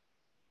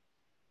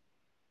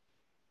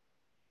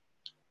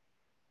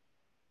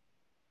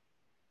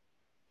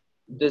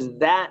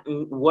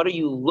what are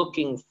you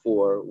looking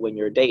for when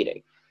you're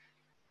dating?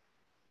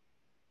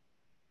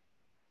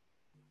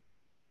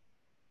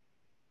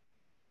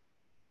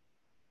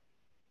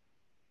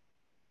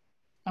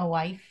 A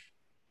wife.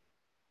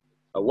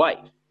 A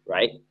wife,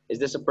 right? Is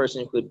this a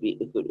person who could be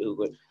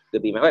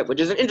my wife? Which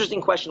is an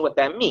interesting question. What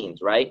that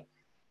means, right?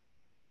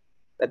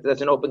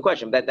 That's an open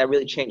question. That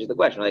really changes the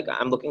question. Like,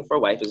 I'm looking for a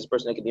wife. Is this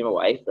person that could be my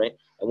wife, right?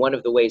 And one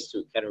of the ways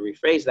to kind of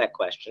rephrase that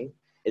question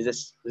is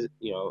this.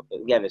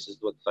 Again, this is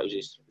what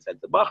you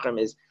said to Bachram.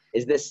 Is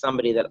this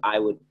somebody that I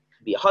would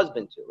be a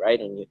husband to, right?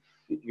 And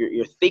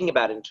you're thinking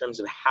about it in terms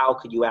of how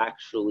could you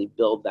actually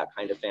build that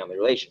kind of family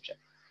relationship.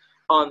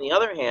 On the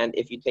other hand,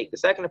 if you take the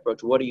second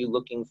approach, what are you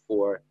looking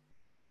for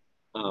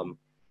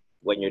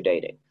when you're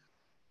dating?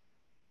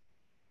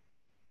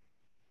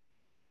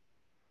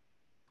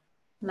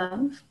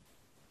 Love.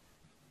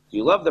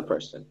 You love the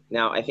person.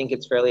 Now, I think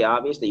it's fairly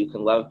obvious that you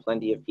can love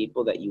plenty of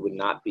people that you would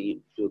not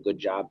do a good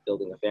job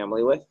building a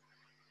family with.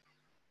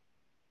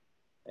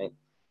 Right?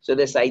 So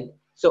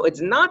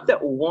it's not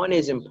that one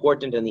is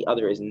important and the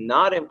other is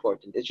not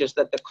important. It's just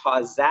that the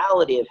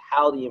causality of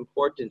how the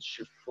importance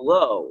should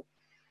flow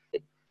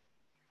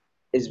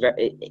is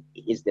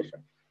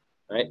different,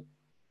 right?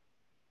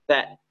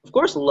 That, of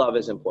course, love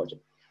is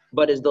important,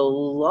 but is the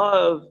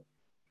love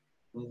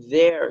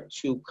there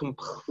to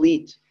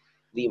complete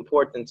the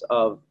importance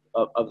of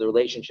the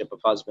relationship of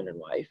husband and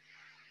wife?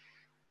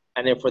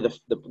 And therefore,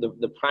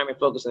 the primary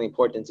focus and the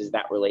importance is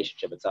that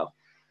relationship itself.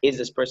 Is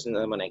this person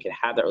someone I could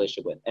have that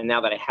relationship with? And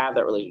now that I have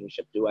that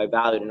relationship, do I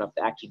value it enough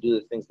to actually do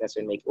the things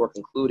necessary to make it work,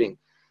 including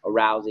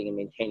arousing and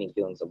maintaining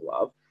feelings of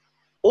love?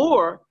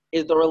 Or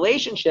is the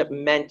relationship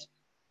meant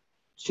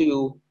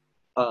to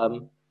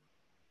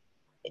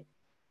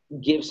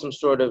give some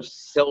sort of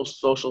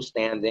social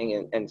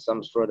standing and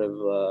some sort of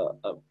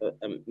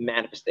a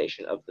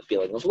manifestation of the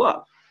feeling of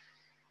love?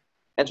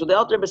 And so the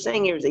Alter Rebbe is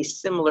saying here is a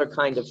similar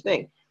kind of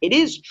thing. It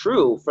is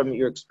true from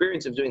your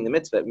experience of doing the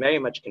mitzvah, it very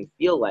much can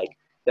feel like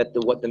that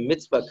what the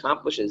mitzvah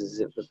accomplishes is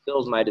it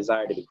fulfills my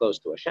desire to be close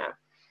to Hashem.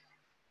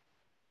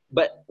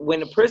 But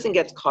when a person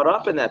gets caught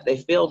up in that, they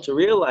fail to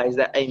realize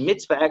that a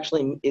mitzvah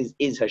actually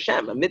is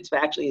Hashem. A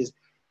mitzvah actually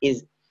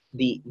is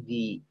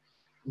the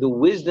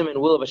wisdom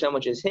and will of Hashem,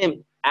 which is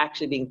Him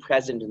actually being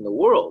present in the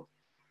world.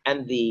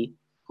 And the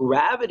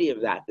gravity of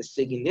that, the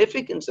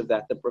significance of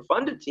that, the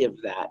profundity of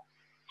that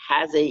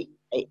has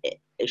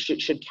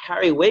should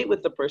carry weight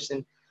with the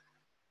person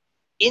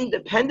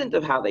independent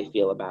of how they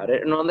feel about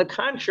it. And on the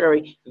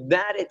contrary,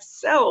 that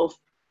itself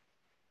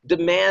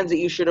demands that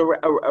you should an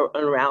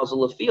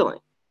arousal of feeling.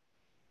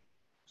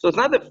 So it's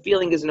not that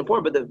feeling isn't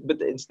important,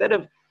 but instead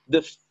of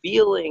the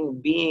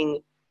feeling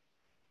being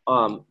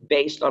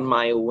based on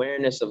my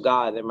awareness of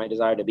God and my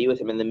desire to be with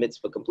him in the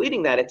mitzvah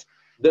completing that. It's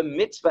the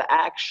mitzvah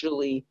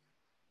actually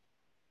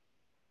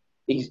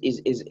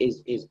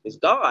is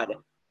God,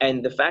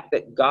 and the fact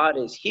that God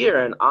is here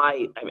and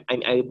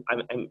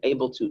I'm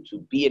able to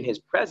be in his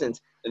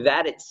presence,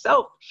 that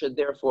itself should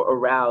therefore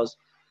arouse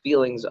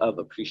feelings of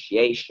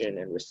appreciation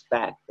and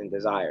respect and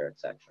desire,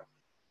 etc.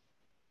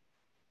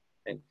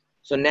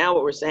 So now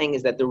what we're saying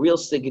is that the real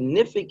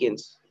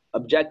significance,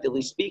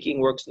 objectively speaking,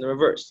 works in the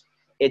reverse.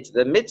 It's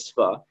the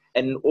mitzvah,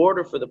 and in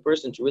order for the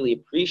person to really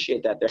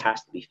appreciate that, there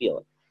has to be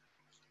feeling.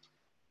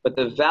 But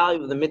the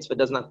value of the mitzvah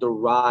does not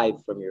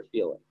derive from your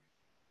feeling,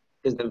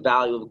 because the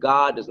value of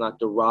God does not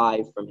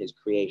derive from his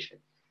creation.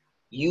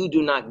 You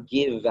do not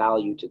give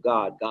value to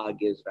God. God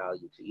gives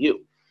value to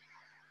you.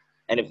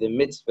 And if the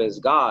mitzvah is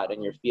God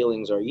and your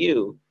feelings are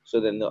you,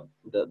 so then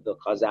the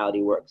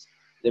causality works.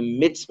 The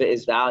mitzvah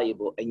is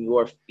valuable and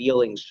your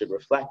feelings should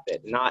reflect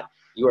it, not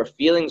your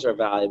feelings are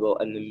valuable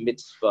and the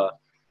mitzvah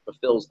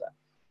fulfills them.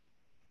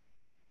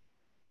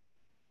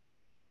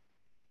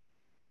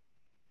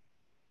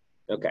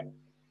 Okay.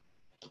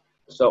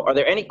 So are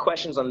there any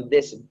questions on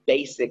this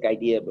basic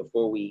idea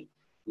before we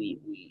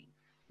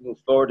move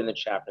forward in the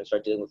chapter and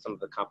start dealing with some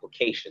of the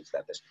complications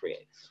that this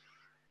creates?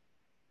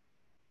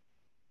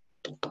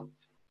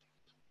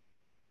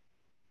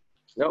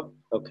 Nope?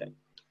 Okay.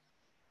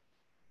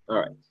 All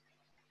right.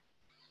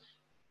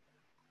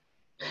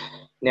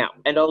 Now,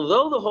 and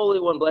although the Holy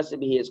One, blessed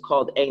be he, is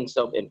called Ein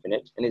Sof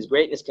infinite, and his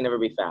greatness can never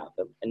be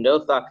fathomed, and no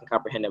thought can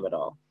comprehend him at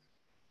all,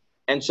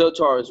 and so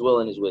too are his will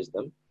and his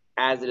wisdom,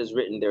 as it is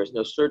written, there is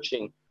no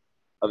searching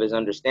of his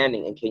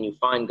understanding, and can you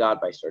find God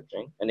by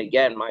searching? And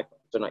again, my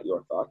thoughts are not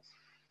your thoughts.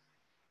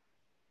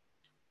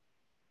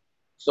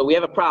 So we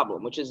have a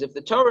problem, which is if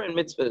the Torah and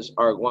mitzvahs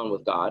are one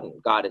with God,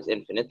 and God is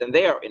infinite, then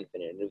they are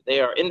infinite. And if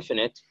they are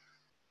infinite,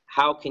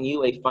 how can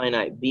you, a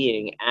finite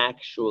being,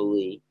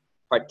 actually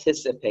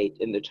participate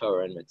in the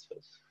Torah and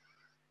mitzvahs?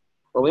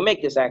 Well, we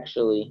make this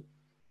actually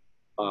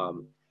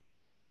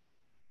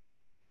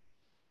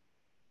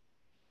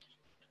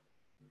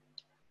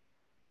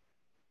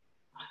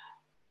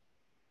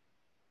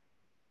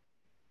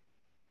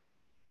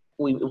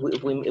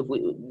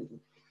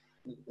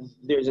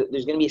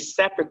there's going to be a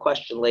separate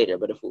question later,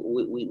 but if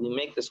we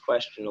make this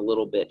question a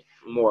little bit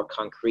more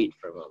concrete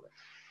for a moment.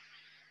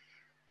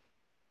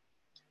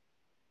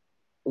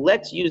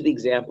 Let's use the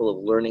example of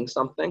learning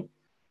something.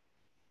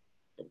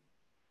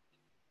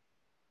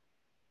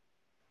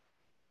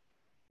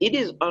 It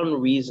is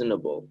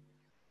unreasonable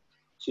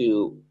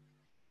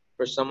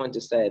for someone to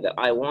say that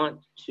I want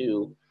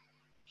to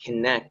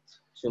connect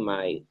to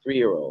my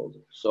 3-year-old,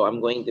 so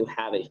I'm going to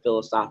have a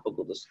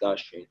philosophical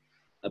discussion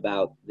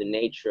about the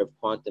nature of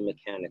quantum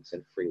mechanics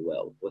and free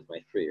will with my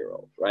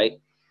 3-year-old, right?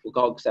 We'll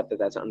all accept that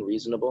that's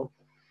unreasonable.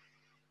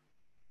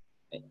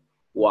 Okay.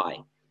 Why?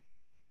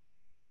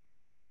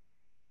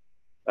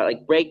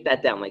 Like break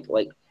that down,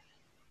 like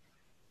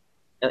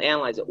and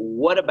analyze it.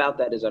 What about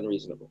that is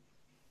unreasonable?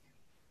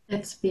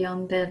 It's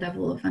beyond their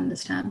level of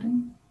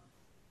understanding.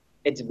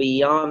 It's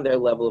beyond their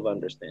level of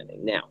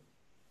understanding. Now,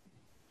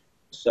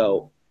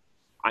 so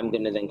I'm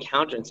going to then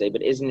counter and say,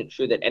 but isn't it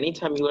true that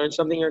anytime you learn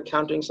something, you're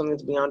encountering something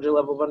that's beyond your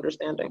level of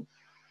understanding?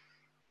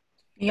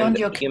 Beyond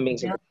your human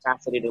beings have the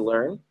capacity to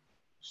learn.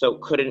 So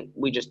couldn't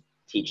we just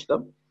teach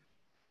them?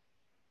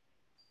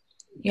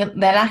 They're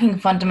lacking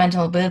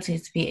fundamental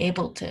abilities to be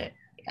able to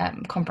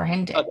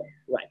comprehend it. Okay,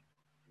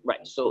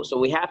 right. So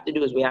we have to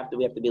do is we have to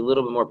be a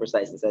little bit more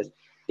precise. It says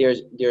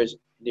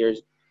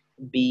there's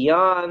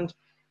beyond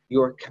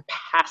your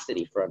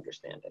capacity for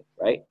understanding,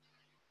 right?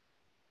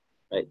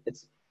 Right.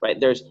 It's right.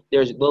 There's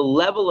the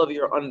level of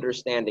your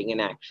understanding in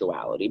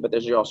actuality, but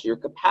there's also your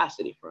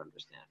capacity for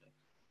understanding.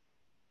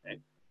 Okay.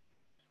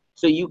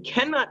 So you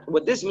cannot.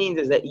 What this means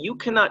is that you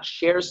cannot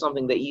share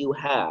something that you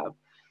have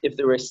if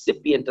the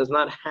recipient does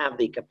not have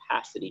the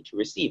capacity to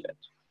receive it.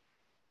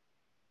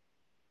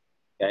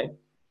 Okay.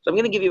 So I'm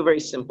going to give you a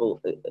very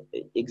simple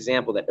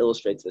example that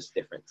illustrates this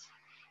difference.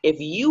 If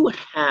you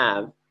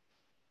have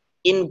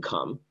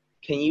income,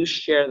 can you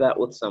share that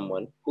with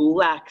someone who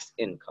lacks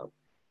income?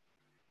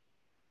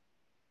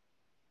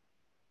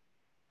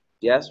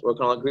 Yes, we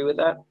can all agree with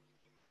that?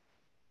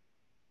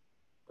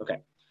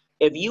 Okay.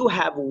 If you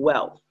have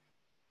wealth,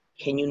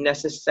 can you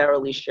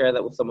necessarily share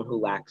that with someone who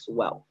lacks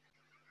wealth?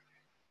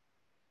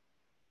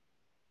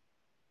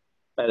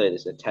 By the way,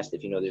 this is a test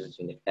if you know the difference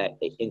between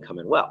income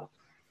and wealth.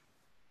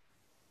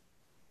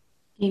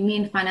 You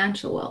mean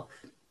financial wealth?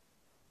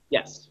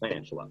 Yes,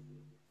 financial wealth.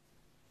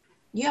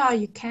 Yeah,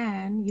 you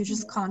can. You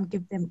just can't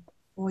give them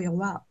all your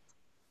wealth.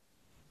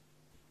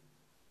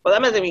 Well,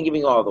 that doesn't mean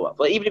giving all the wealth.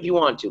 But even if you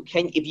want to,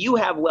 if you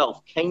have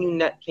wealth, can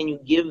you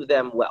give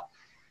them wealth?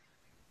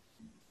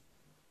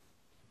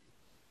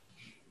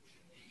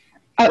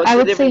 I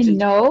would say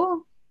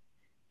no.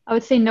 I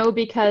would say no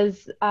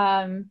because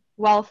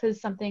wealth is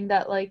something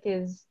that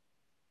is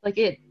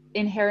it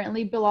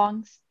inherently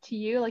belongs to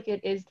you, like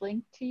it is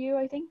linked to you,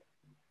 I think.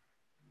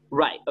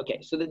 Right. Okay.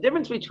 So the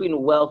difference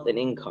between wealth and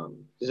income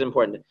is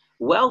important.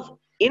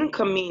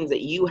 Income means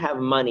that you have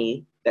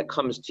money that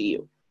comes to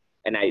you,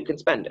 and now you can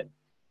spend it,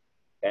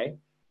 okay?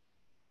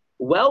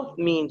 Wealth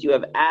means you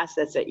have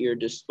assets at your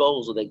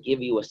disposal that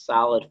give you a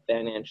solid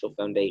financial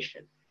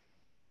foundation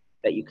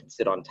that you can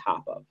sit on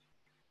top of,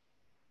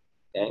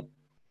 okay?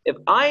 If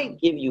I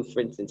give you, for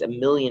instance, $1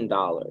 million,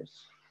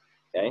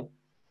 okay?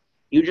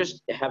 You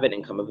just have an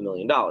income of $1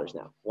 million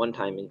now,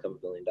 one-time income of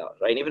 $1 million,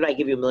 right? And even if I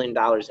give you $1 million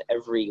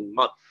every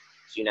month,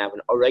 so you now have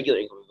a regular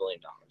income of $1 million,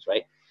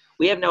 right?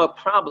 We have now a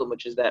problem,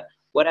 which is that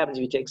what happens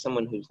if you take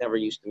someone who's never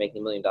used to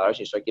making $1 million,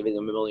 you start giving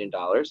them $1 million,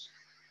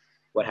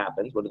 what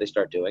happens? What do they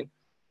start doing?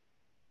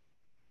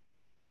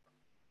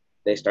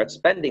 They start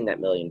spending that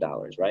 $1 million,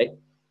 right?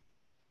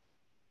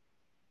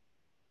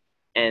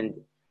 And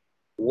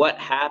what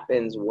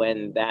happens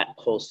when that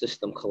whole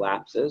system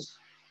collapses?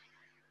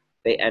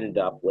 They end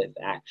up with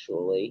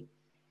actually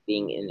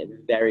being in a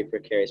very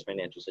precarious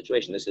financial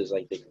situation. This is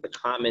like the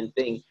common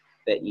thing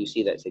that you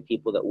see, that say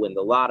people that win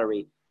the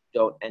lottery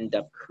don't end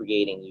up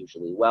creating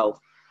usually wealth.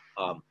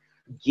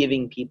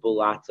 Giving people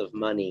lots of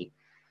money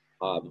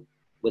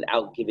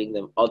without giving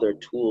them other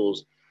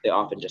tools, they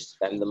often just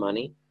spend the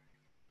money.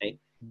 Right?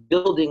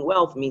 Building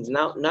wealth means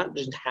not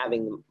just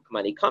having the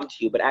money come to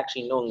you, but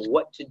actually knowing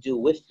what to do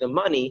with the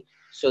money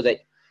so that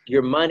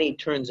your money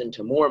turns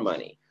into more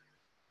money.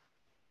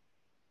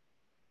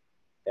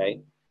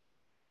 Okay.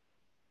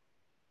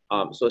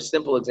 So a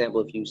simple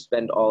example, if you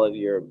spend all of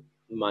your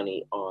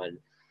money on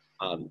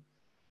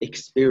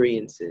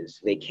experiences,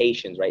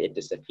 vacations, right, it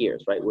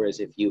disappears, right? Whereas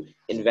if you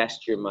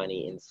invest your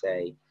money in,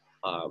 say,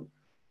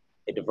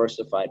 a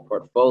diversified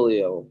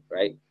portfolio,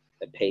 right,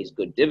 that pays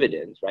good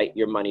dividends, right,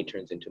 your money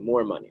turns into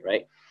more money,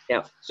 right?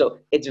 Now, so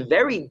it's a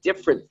very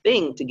different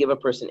thing to give a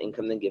person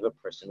income than give a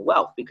person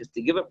wealth, because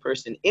to give a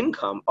person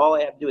income, all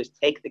I have to do is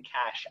take the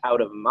cash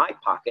out of my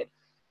pocket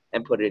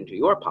and put it into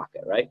your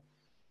pocket, right?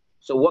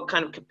 So what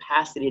kind of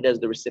capacity does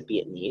the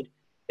recipient need?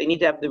 They need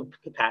to have the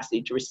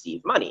capacity to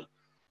receive money,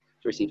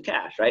 to receive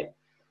cash, right?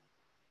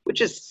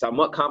 Which is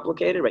somewhat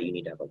complicated, right? You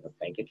need to have like a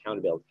bank account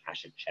to be able to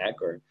cash a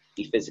check or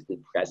be physically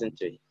present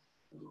to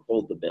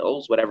hold the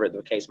bills, whatever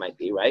the case might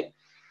be, right?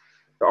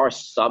 There are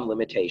some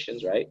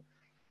limitations, right?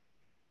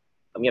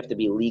 You have to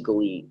be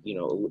legally,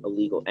 a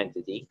legal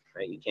entity,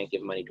 right? You can't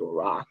give money to a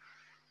rock.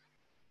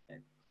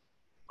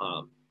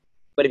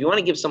 But if you want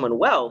to give someone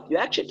wealth, you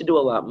actually have to do a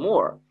lot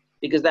more,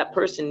 because that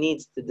person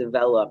needs to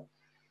develop,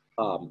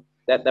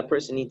 that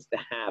person needs to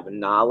have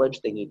knowledge.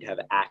 They need to have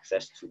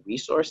access to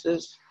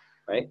resources,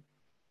 right?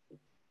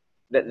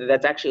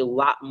 That's actually a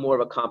lot more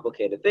of a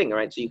complicated thing,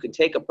 right? So you can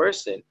take a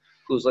person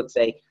who's, let's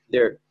say,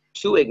 they're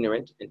too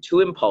ignorant and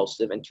too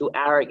impulsive and too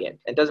arrogant.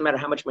 It doesn't matter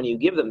how much money you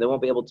give them, they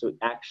won't be able to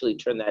actually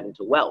turn that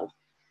into wealth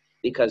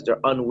because they're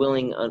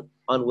unwilling and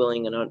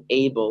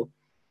unable,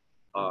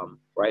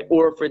 right?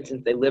 Or, for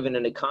instance, they live in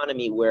an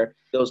economy where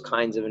those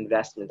kinds of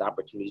investment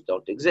opportunities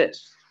don't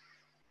exist,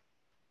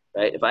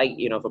 right? If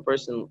a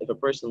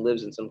person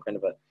lives in some kind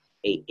of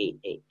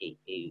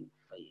a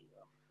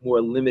more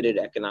limited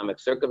economic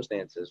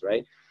circumstances,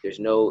 right? There's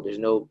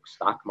no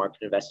stock market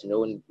to invest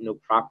in, no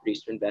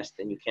properties to invest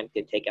in. You can't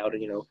take out,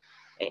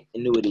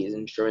 annuities,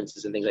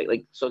 insurances, and things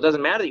like. So it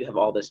doesn't matter that you have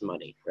all this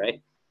money,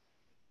 right?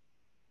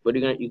 But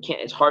you can't.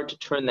 It's hard to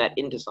turn that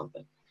into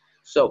something.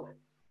 So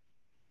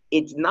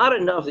it's not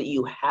enough that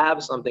you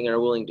have something and are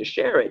willing to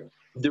share it.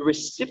 The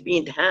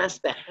recipient has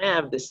to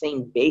have the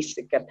same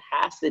basic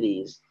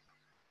capacities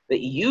that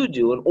you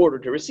do in order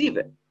to receive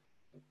it.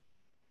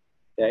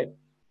 Okay?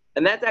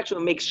 And that's actually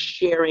what makes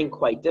sharing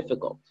quite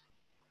difficult.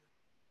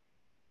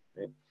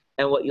 Right?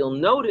 And what you'll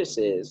notice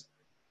is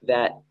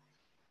that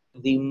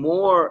the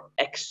more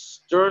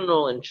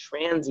external and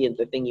transient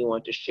the thing you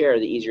want to share,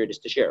 the easier it is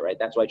to share, right?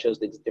 That's why I chose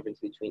the difference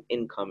between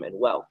income and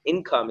wealth.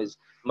 Income is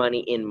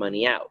money in,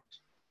 money out.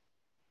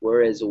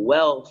 Whereas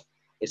wealth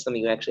is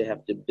something you actually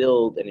have to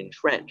build and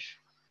entrench.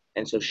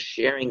 And so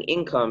sharing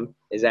income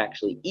is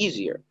actually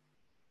easier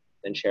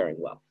than sharing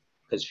wealth,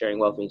 because sharing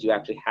wealth means you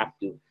actually have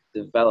to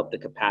develop the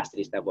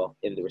capacities to have wealth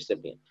in the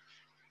recipient.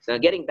 So now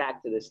getting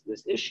back to this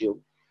issue,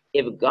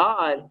 if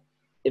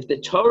the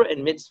Torah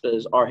and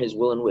mitzvahs are his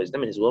will and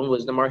wisdom, and his will and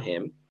wisdom are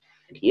him,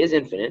 and he is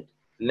infinite,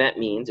 then that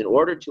means in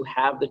order to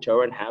have the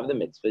Torah and have the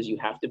mitzvahs, you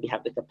have to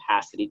have the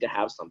capacity to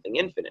have something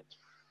infinite,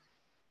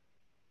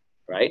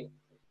 right?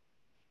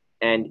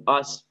 And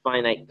us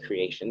finite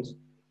creations,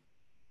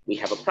 we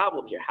have a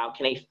problem here. How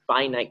can a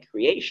finite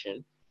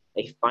creation,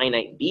 a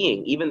finite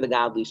being, even the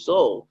godly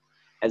soul,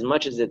 as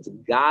much as it's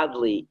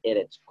godly at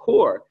its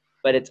core,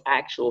 but its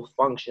actual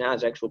functionality,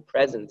 its actual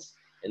presence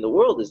in the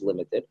world is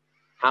limited,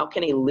 how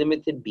can a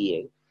limited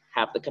being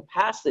have the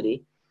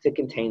capacity to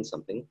contain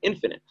something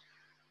infinite?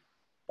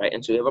 Right?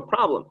 And so we have a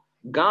problem.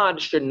 God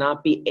should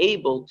not be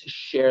able to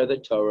share the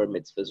Torah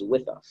mitzvahs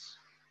with us.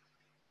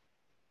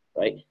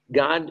 Right?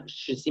 God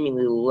should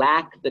seemingly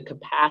lack the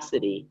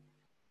capacity,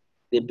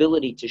 the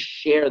ability to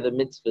share the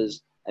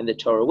mitzvahs and the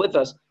Torah with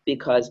us,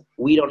 because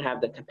we don't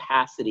have the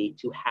capacity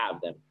to have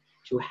them.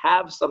 To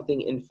have something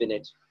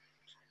infinite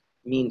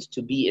means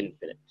to be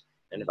infinite.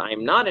 And if I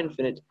am not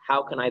infinite,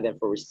 how can I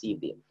therefore receive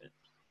the infinite?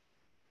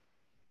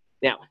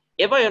 Now,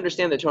 If I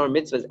understand the Torah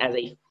mitzvahs as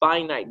a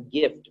finite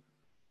gift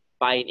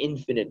by an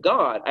infinite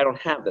God, I don't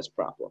have this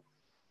problem.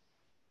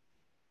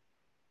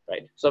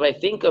 Right? So if I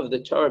think of the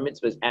Torah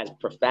mitzvahs as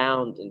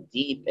profound and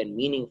deep and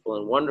meaningful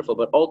and wonderful,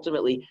 but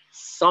ultimately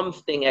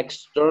something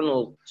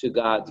external to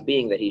God's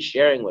being that he's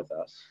sharing with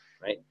us,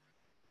 right?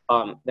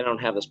 Then I don't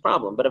have this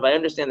problem. But if I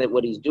understand that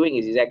what he's doing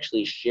is he's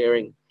actually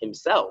sharing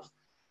himself,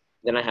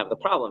 then I have the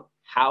problem.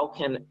 How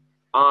can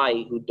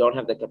I, who don't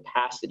have the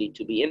capacity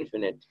to be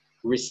infinite,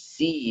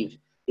 receive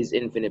his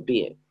infinite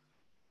being?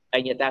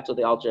 And yet that's what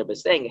the Alter Rebbe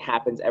is saying. It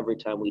happens every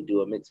time we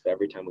do a mitzvah,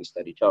 every time we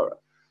study Torah.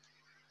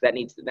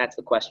 That's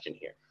the question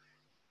here.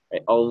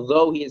 Right?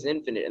 Although he is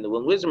infinite and the will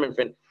and wisdom are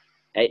infinite,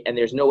 right, and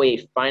there's no way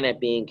a finite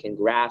being can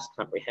grasp,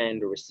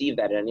 comprehend, or receive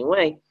that in any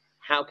way,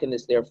 how can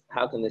this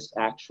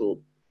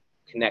actual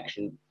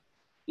connection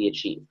be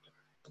achieved?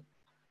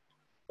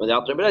 Well, the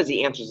Alter Rebbe does,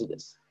 he answers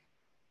this.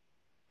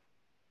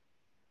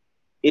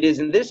 It is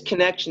in this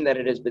connection that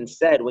it has been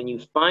said, when you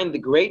find the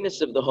greatness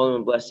of the Holy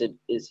One, blessed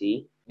is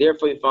he,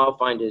 therefore you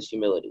find his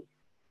humility.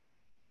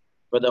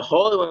 For the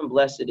Holy One,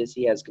 blessed is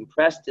he, has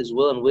compressed his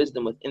will and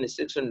wisdom within the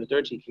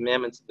 613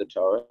 commandments of the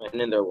Torah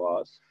and in their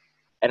laws,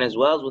 and as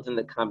well as within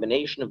the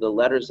combination of the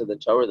letters of the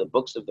Torah, the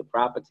books of the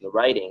prophets, and the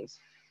writings,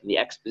 and the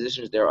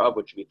expositions thereof,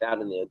 which will be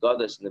found in the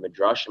Agadas and the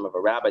Midrashim of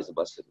our rabbis, the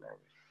Blessed Mary.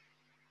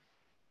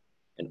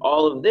 And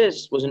all of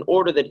this was in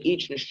order that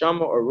each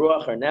neshama or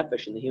ruach or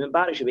nefesh in the human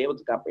body should be able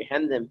to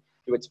comprehend them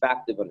through its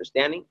fact of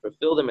understanding,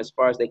 fulfill them as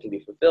far as they can be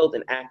fulfilled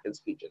in act and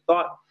speech and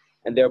thought,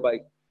 and thereby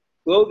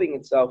clothing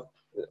itself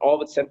with all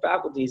of its 10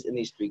 faculties in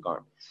these 3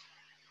 garments.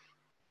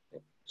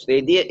 So the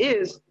idea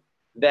is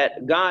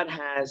that God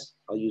has,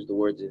 I'll use the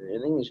words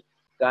in English,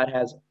 God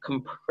has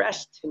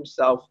compressed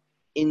himself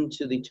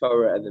into the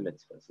Torah and the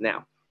mitzvahs.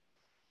 Now,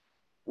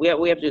 we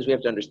have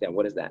to understand,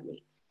 what does that mean?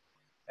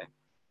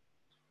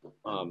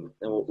 And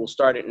we'll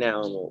start it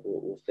now, and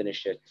we'll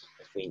finish it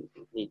if we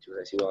need to.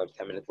 I see we'll have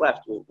 10 minutes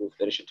left. We'll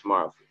finish it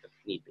tomorrow if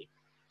need be.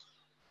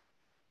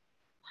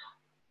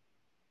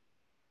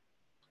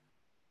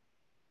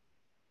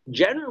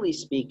 Generally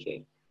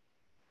speaking,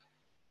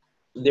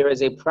 there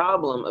is a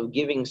problem of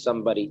giving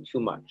somebody too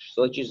much.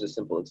 So let's use a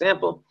simple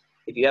example.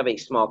 If you have a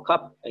small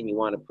cup and you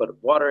want to put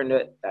water into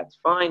it, that's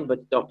fine,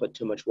 but don't put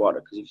too much water,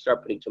 because if you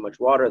start putting too much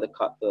water,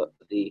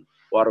 the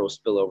water will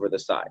spill over the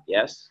side,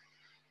 yes?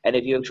 And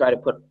if you try to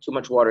put too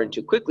much water in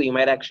too quickly, you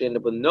might actually end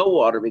up with no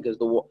water, because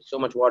so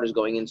much water is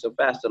going in so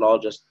fast it all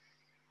just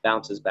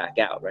bounces back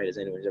out, right? Has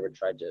anyone ever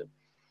tried to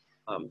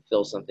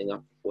fill something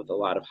up with a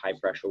lot of high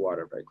pressure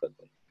water very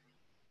quickly?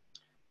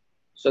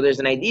 So there's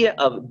an idea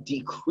of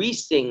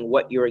decreasing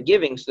what you're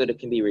giving so that it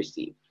can be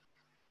received.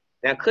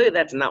 Now, clearly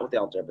that's not what the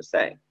Alter Rebbe is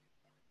saying.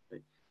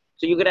 Right?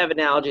 So you could have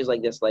analogies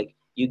like this, like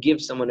you give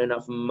someone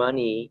enough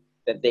money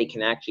that they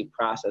can actually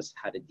process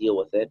how to deal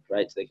with it,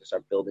 right? So they can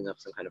start building up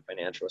some kind of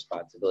financial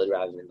responsibility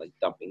rather than like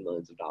dumping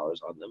millions of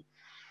dollars on them.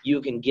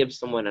 You can give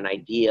someone an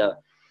idea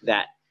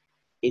that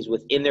is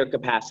within their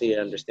capacity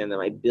to understand them.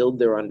 I build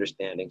their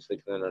understanding so they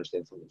can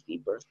understand something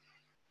deeper.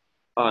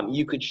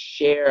 You could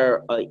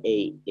share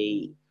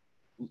a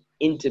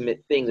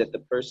intimate thing that the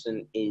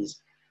person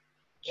is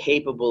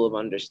capable of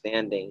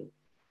understanding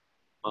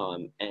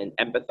and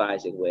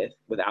empathizing with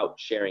without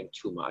sharing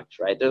too much,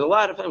 right? There's a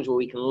lot of times where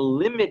we can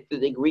limit the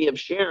degree of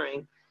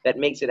sharing that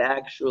makes it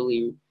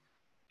actually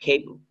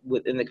capable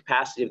within the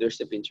capacity of the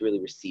recipient to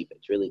really receive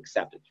it, to really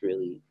accept it, to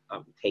really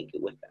take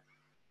it with them.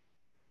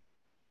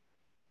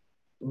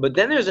 But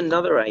then there's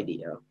another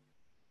idea,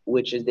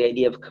 which is the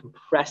idea of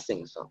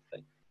compressing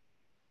something.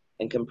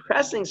 And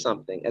compressing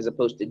something, as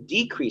opposed to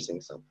decreasing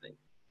something,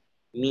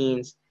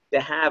 means to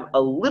have a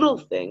little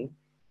thing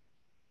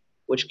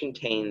which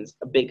contains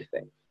a big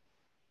thing.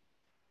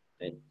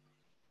 Okay?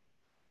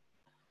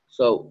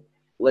 So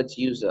let's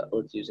use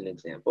an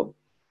example.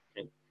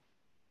 Okay?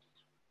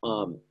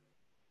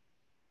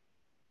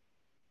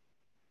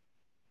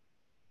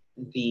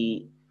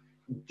 The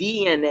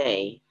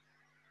DNA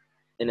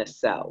in a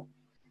cell.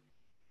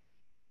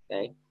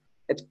 Okay,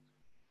 it's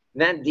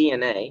that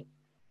DNA.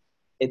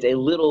 It's a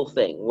little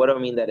thing. What do I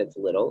mean that it's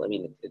little? I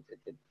mean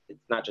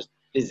it's not just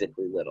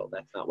physically little.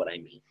 That's not what I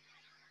mean.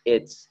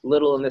 It's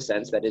little in the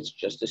sense that it's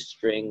just a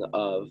string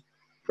of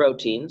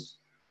proteins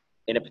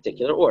in a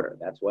particular order.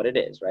 That's what it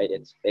is, right?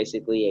 It's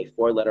basically a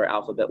 4-letter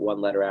alphabet,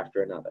 one letter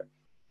after another.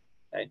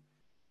 Okay?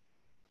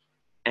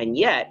 And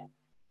yet,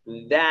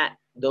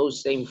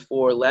 those same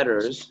 4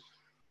 letters,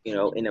 in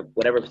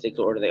whatever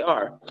particular order they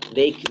are,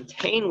 they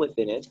contain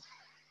within it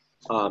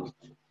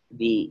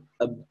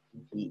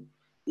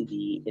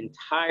the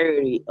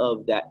entirety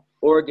of that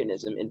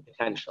organism in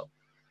potential,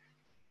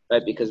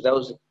 right? Because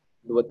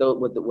what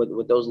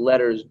those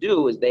letters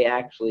do is they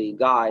actually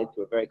guide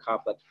through a very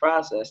complex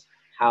process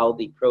how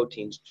the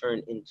proteins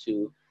turn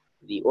into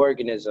the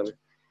organism,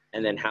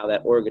 and then how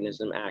that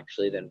organism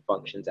actually then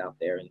functions out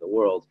there in the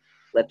world.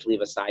 Let's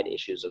leave aside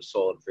issues of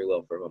soul and free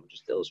will for a moment,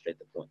 just to illustrate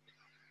the point.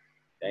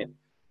 Okay,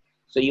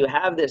 so you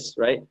have this,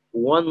 right,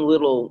 one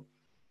little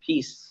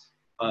piece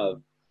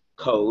of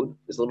code,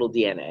 this little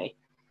DNA,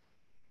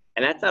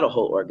 and that's not a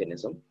whole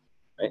organism,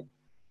 right?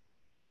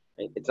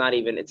 Right? It's not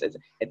even it's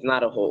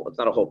not a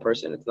whole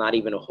person. It's not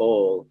even a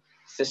whole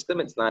system.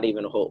 It's not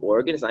even a whole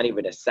organ. It's not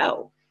even a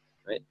cell.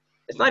 Right?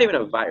 It's not even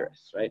a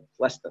virus. Right? It's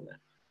less than that.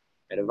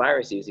 Right? A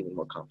virus is even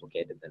more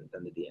complicated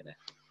than the DNA.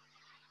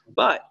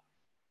 But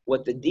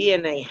what the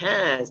DNA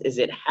has is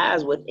it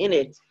has within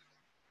it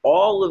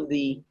all of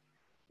the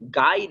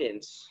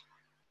guidance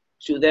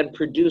to then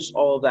produce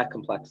all of that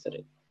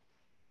complexity.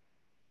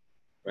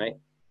 Right?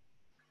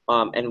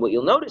 And what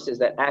you'll notice is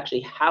that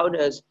actually how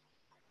does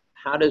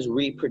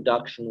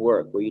reproduction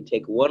work, where you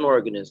take one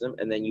organism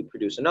and then you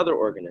produce another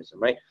organism,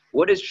 right?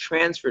 What is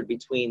transferred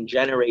between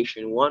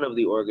generation 1 of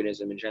the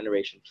organism and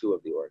generation 2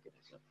 of the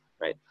organism,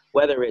 right?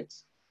 Whether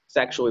it's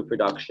sexual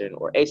reproduction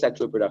or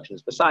asexual reproduction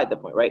is beside the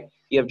point, right?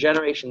 You have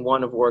generation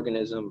 1 of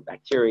organism,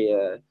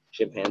 bacteria,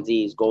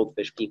 chimpanzees,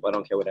 goldfish, people, I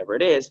don't care, whatever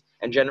it is,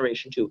 and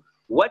generation 2.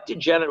 What did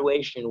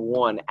generation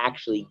 1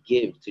 actually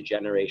give to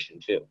generation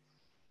 2?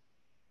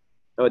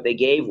 And what they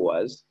gave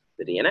was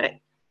the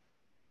DNA.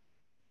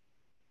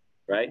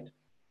 Right?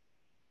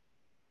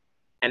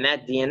 And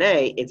that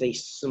DNA is a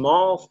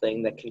small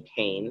thing that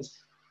contains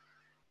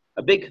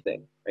a big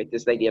thing, right?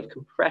 This idea of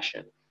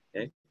compression.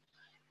 Okay?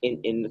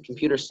 In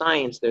computer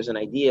science, there's an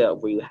idea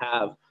of where you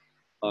have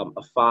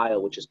a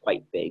file which is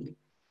quite big,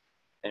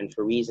 and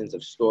for reasons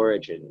of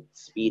storage and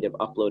speed of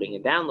uploading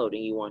and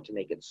downloading, you want to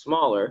make it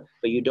smaller,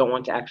 but you don't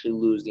want to actually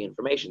lose the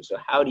information. So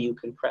how do you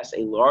compress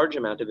a large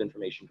amount of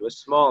information to a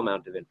small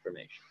amount of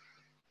information,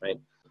 right?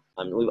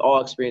 We've all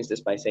experienced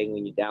this by saying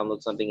when you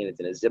download something and it's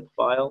in a zip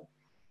file,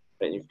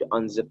 right, and you have to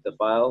unzip the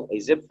file. A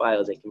zip file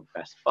is a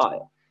compressed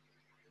file.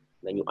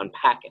 And then you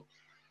unpack it.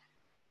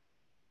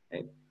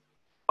 Okay?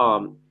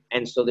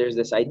 And so there's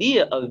this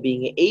idea of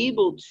being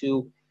able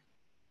to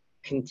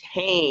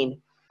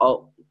contain a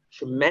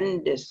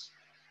tremendous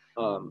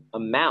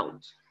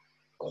amount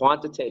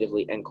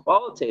quantitatively and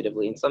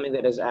qualitatively in something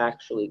that is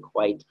actually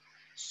quite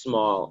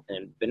small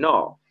and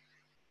banal.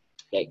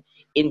 Okay.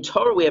 In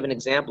Torah, we have an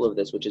example of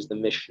this, which is the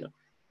Mishnah.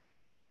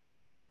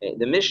 Okay.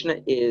 The Mishnah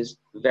is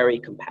very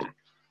compact.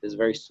 It's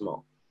very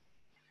small.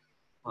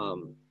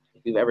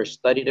 If you've ever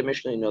studied a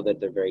Mishnah, you know that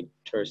they're very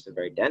terse and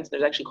very dense.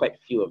 There's actually quite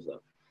a few of them.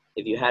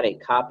 If you had a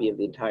copy of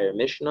the entire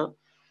Mishnah,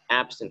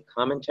 absent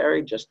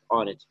commentary, just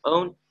on its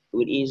own, it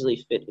would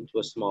easily fit into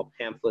a small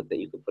pamphlet that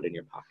you could put in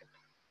your pocket.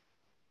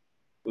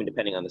 I mean,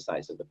 depending on the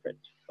size of the print,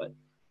 but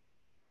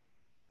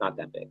not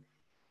that big.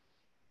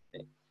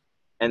 Okay.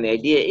 And the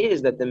idea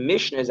is that the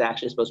Mishnah is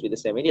actually supposed to be the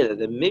same idea, that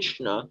the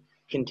Mishnah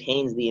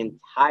contains the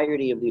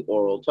entirety of the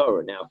oral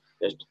Torah. Now,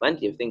 there's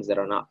plenty of things that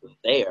are not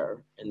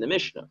there in the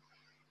Mishnah.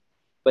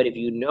 But if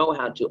you know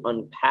how to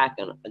unpack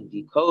and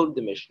decode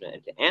the Mishnah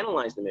and to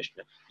analyze the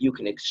Mishnah, you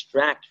can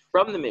extract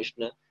from the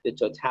Mishnah the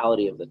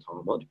totality of the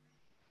Talmud,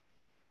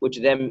 which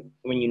then,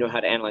 when you know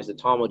how to analyze the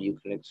Talmud, you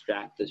can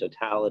extract the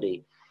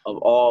totality of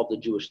all the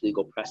Jewish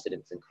legal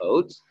precedents and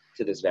codes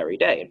to this very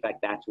day. In fact,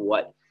 that's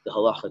what the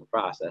halachic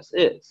process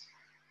is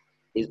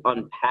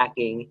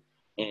unpacking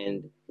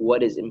and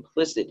what is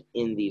implicit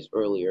in these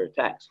earlier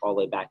texts, all the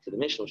way back to the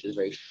Mishnah, which is a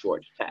very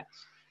short text.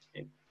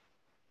 Okay?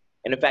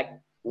 And in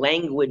fact,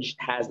 language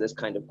has this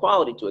kind of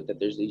quality to it, that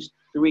there's these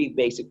 3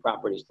 basic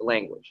properties to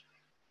language.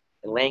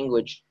 In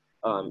language,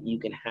 you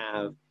can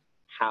have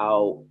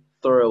how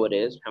thorough it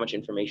is, how much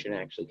information it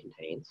actually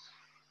contains.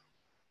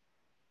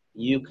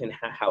 You can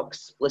have how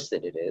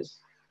explicit it is,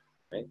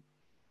 right?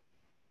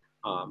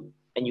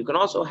 And you can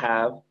also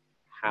have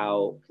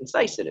how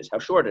concise it is, how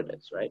short it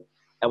is, right?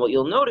 And what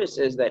you'll notice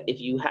is that if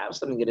you have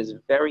something that is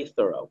very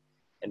thorough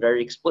and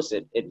very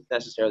explicit, it's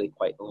necessarily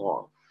quite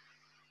long.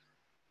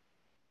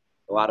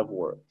 A lot of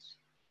words.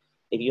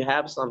 If you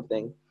have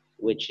something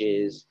which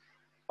is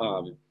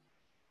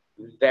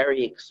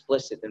very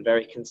explicit and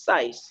very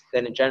concise,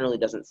 then it generally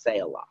doesn't say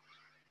a lot.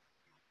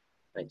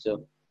 Right?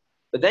 So,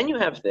 but then you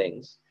have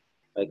things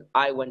like,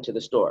 I went to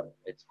the store.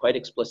 It's quite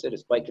explicit,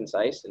 it's quite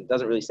concise, and it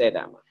doesn't really say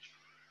that much.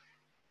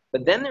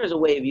 But then there's a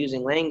way of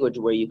using language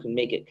where you can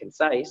make it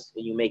concise,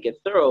 and you make it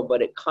thorough,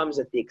 but it comes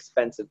at the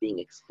expense of being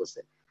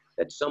explicit.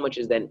 That so much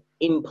is then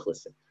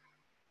implicit.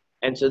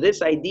 And so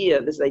this idea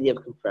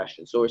of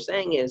compression. So what we're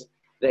saying is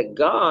that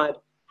God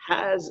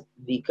has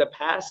the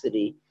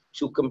capacity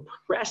to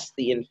compress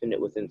the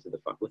infinite within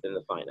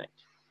the finite.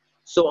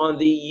 So on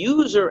the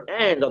user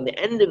end, on the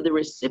end of the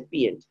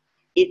recipient,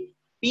 it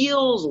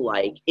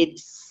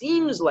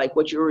seems like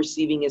what you're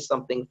receiving is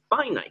something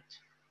finite.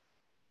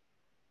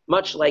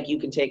 Much like you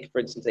can take, for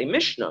instance, a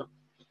Mishnah,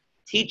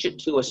 teach it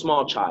to a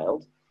small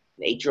child,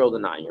 an 8-year-old, a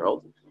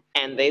 9-year-old,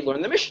 and they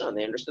learn the Mishnah, and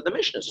they understood the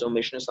Mishnah. So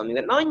Mishnah is something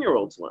that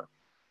 9-year-olds learn,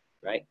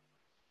 right?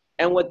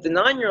 And what the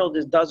 9-year-old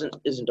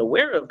isn't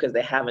aware of, because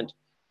they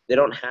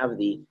don't have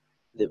the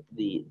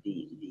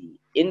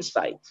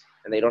insight,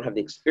 and they don't have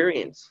the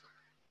experience,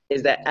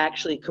 is that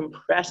actually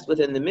compressed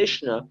within the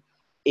Mishnah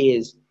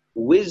is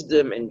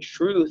wisdom and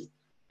truth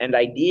and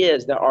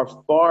ideas that are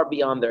far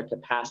beyond their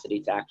capacity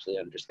to actually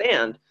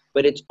understand,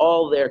 but it's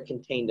all there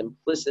contained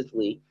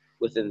implicitly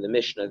within the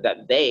Mishnah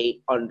that they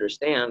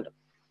understand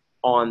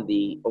on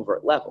the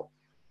overt level.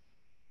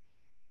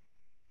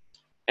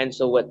 And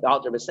so what the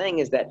author was saying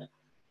is that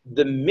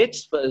the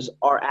mitzvahs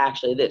are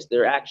actually this.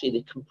 They're actually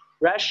the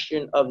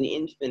compression of the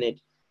infinite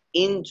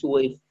into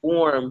a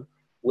form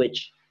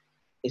which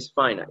is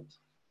finite.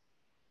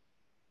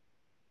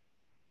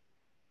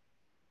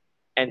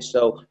 And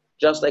so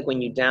just like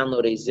when you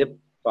download a zip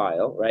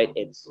file, right,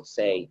 it's,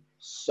 say,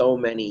 so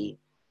many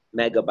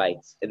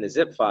megabytes in the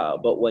zip file,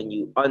 but when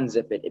you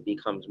unzip it, it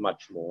becomes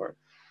much more,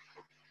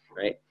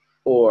 right?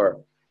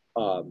 Or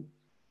the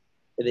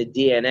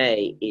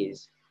DNA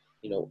is,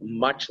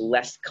 much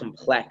less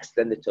complex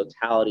than the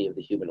totality of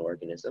the human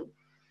organism,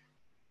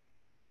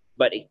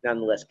 but it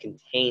nonetheless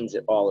contains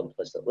it all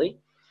implicitly.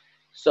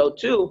 So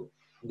too,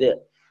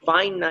 the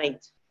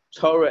finite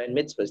Torah and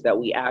mitzvahs that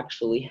we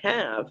actually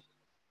have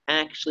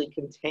actually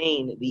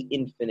contain the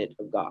infinite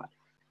of God.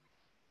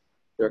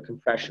 They're a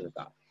compression of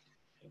God.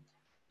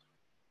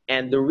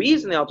 And the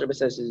reason the Alter Rebbe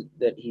says is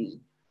that he's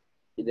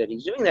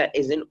doing that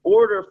is in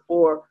order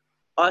for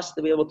us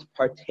to be able to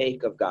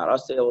partake of God,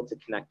 us to be able to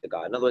connect to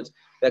God. In other words,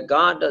 that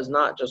God does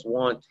not just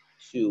want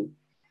to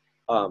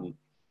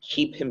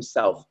keep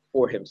himself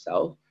for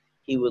himself.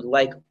 He would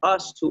like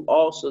us to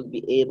also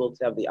be able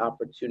to have the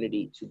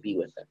opportunity to be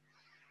with him.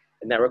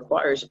 And that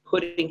requires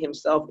putting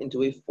himself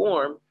into a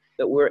form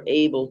that we're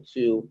able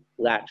to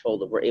latch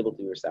hold of, we're able to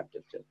be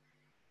receptive to.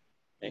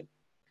 Okay?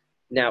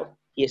 Now,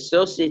 he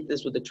associates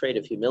this with the trait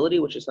of humility,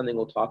 which is something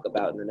we'll talk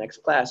about in the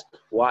next class.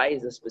 Why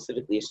is this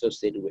specifically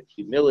associated with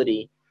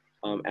humility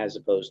as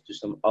opposed to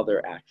some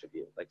other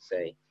attribute, like,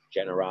 say,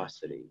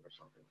 generosity or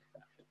something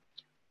like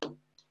that?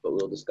 But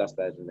we'll discuss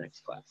that in the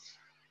next class.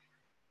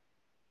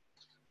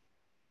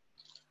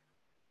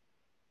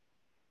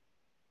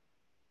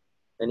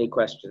 Any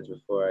questions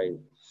before I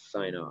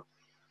sign off?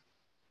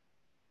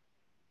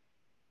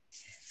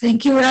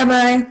 Thank you,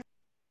 Rabbi.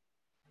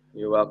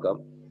 You're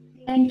welcome.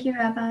 Thank you,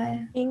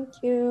 Rabbi. Thank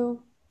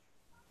you.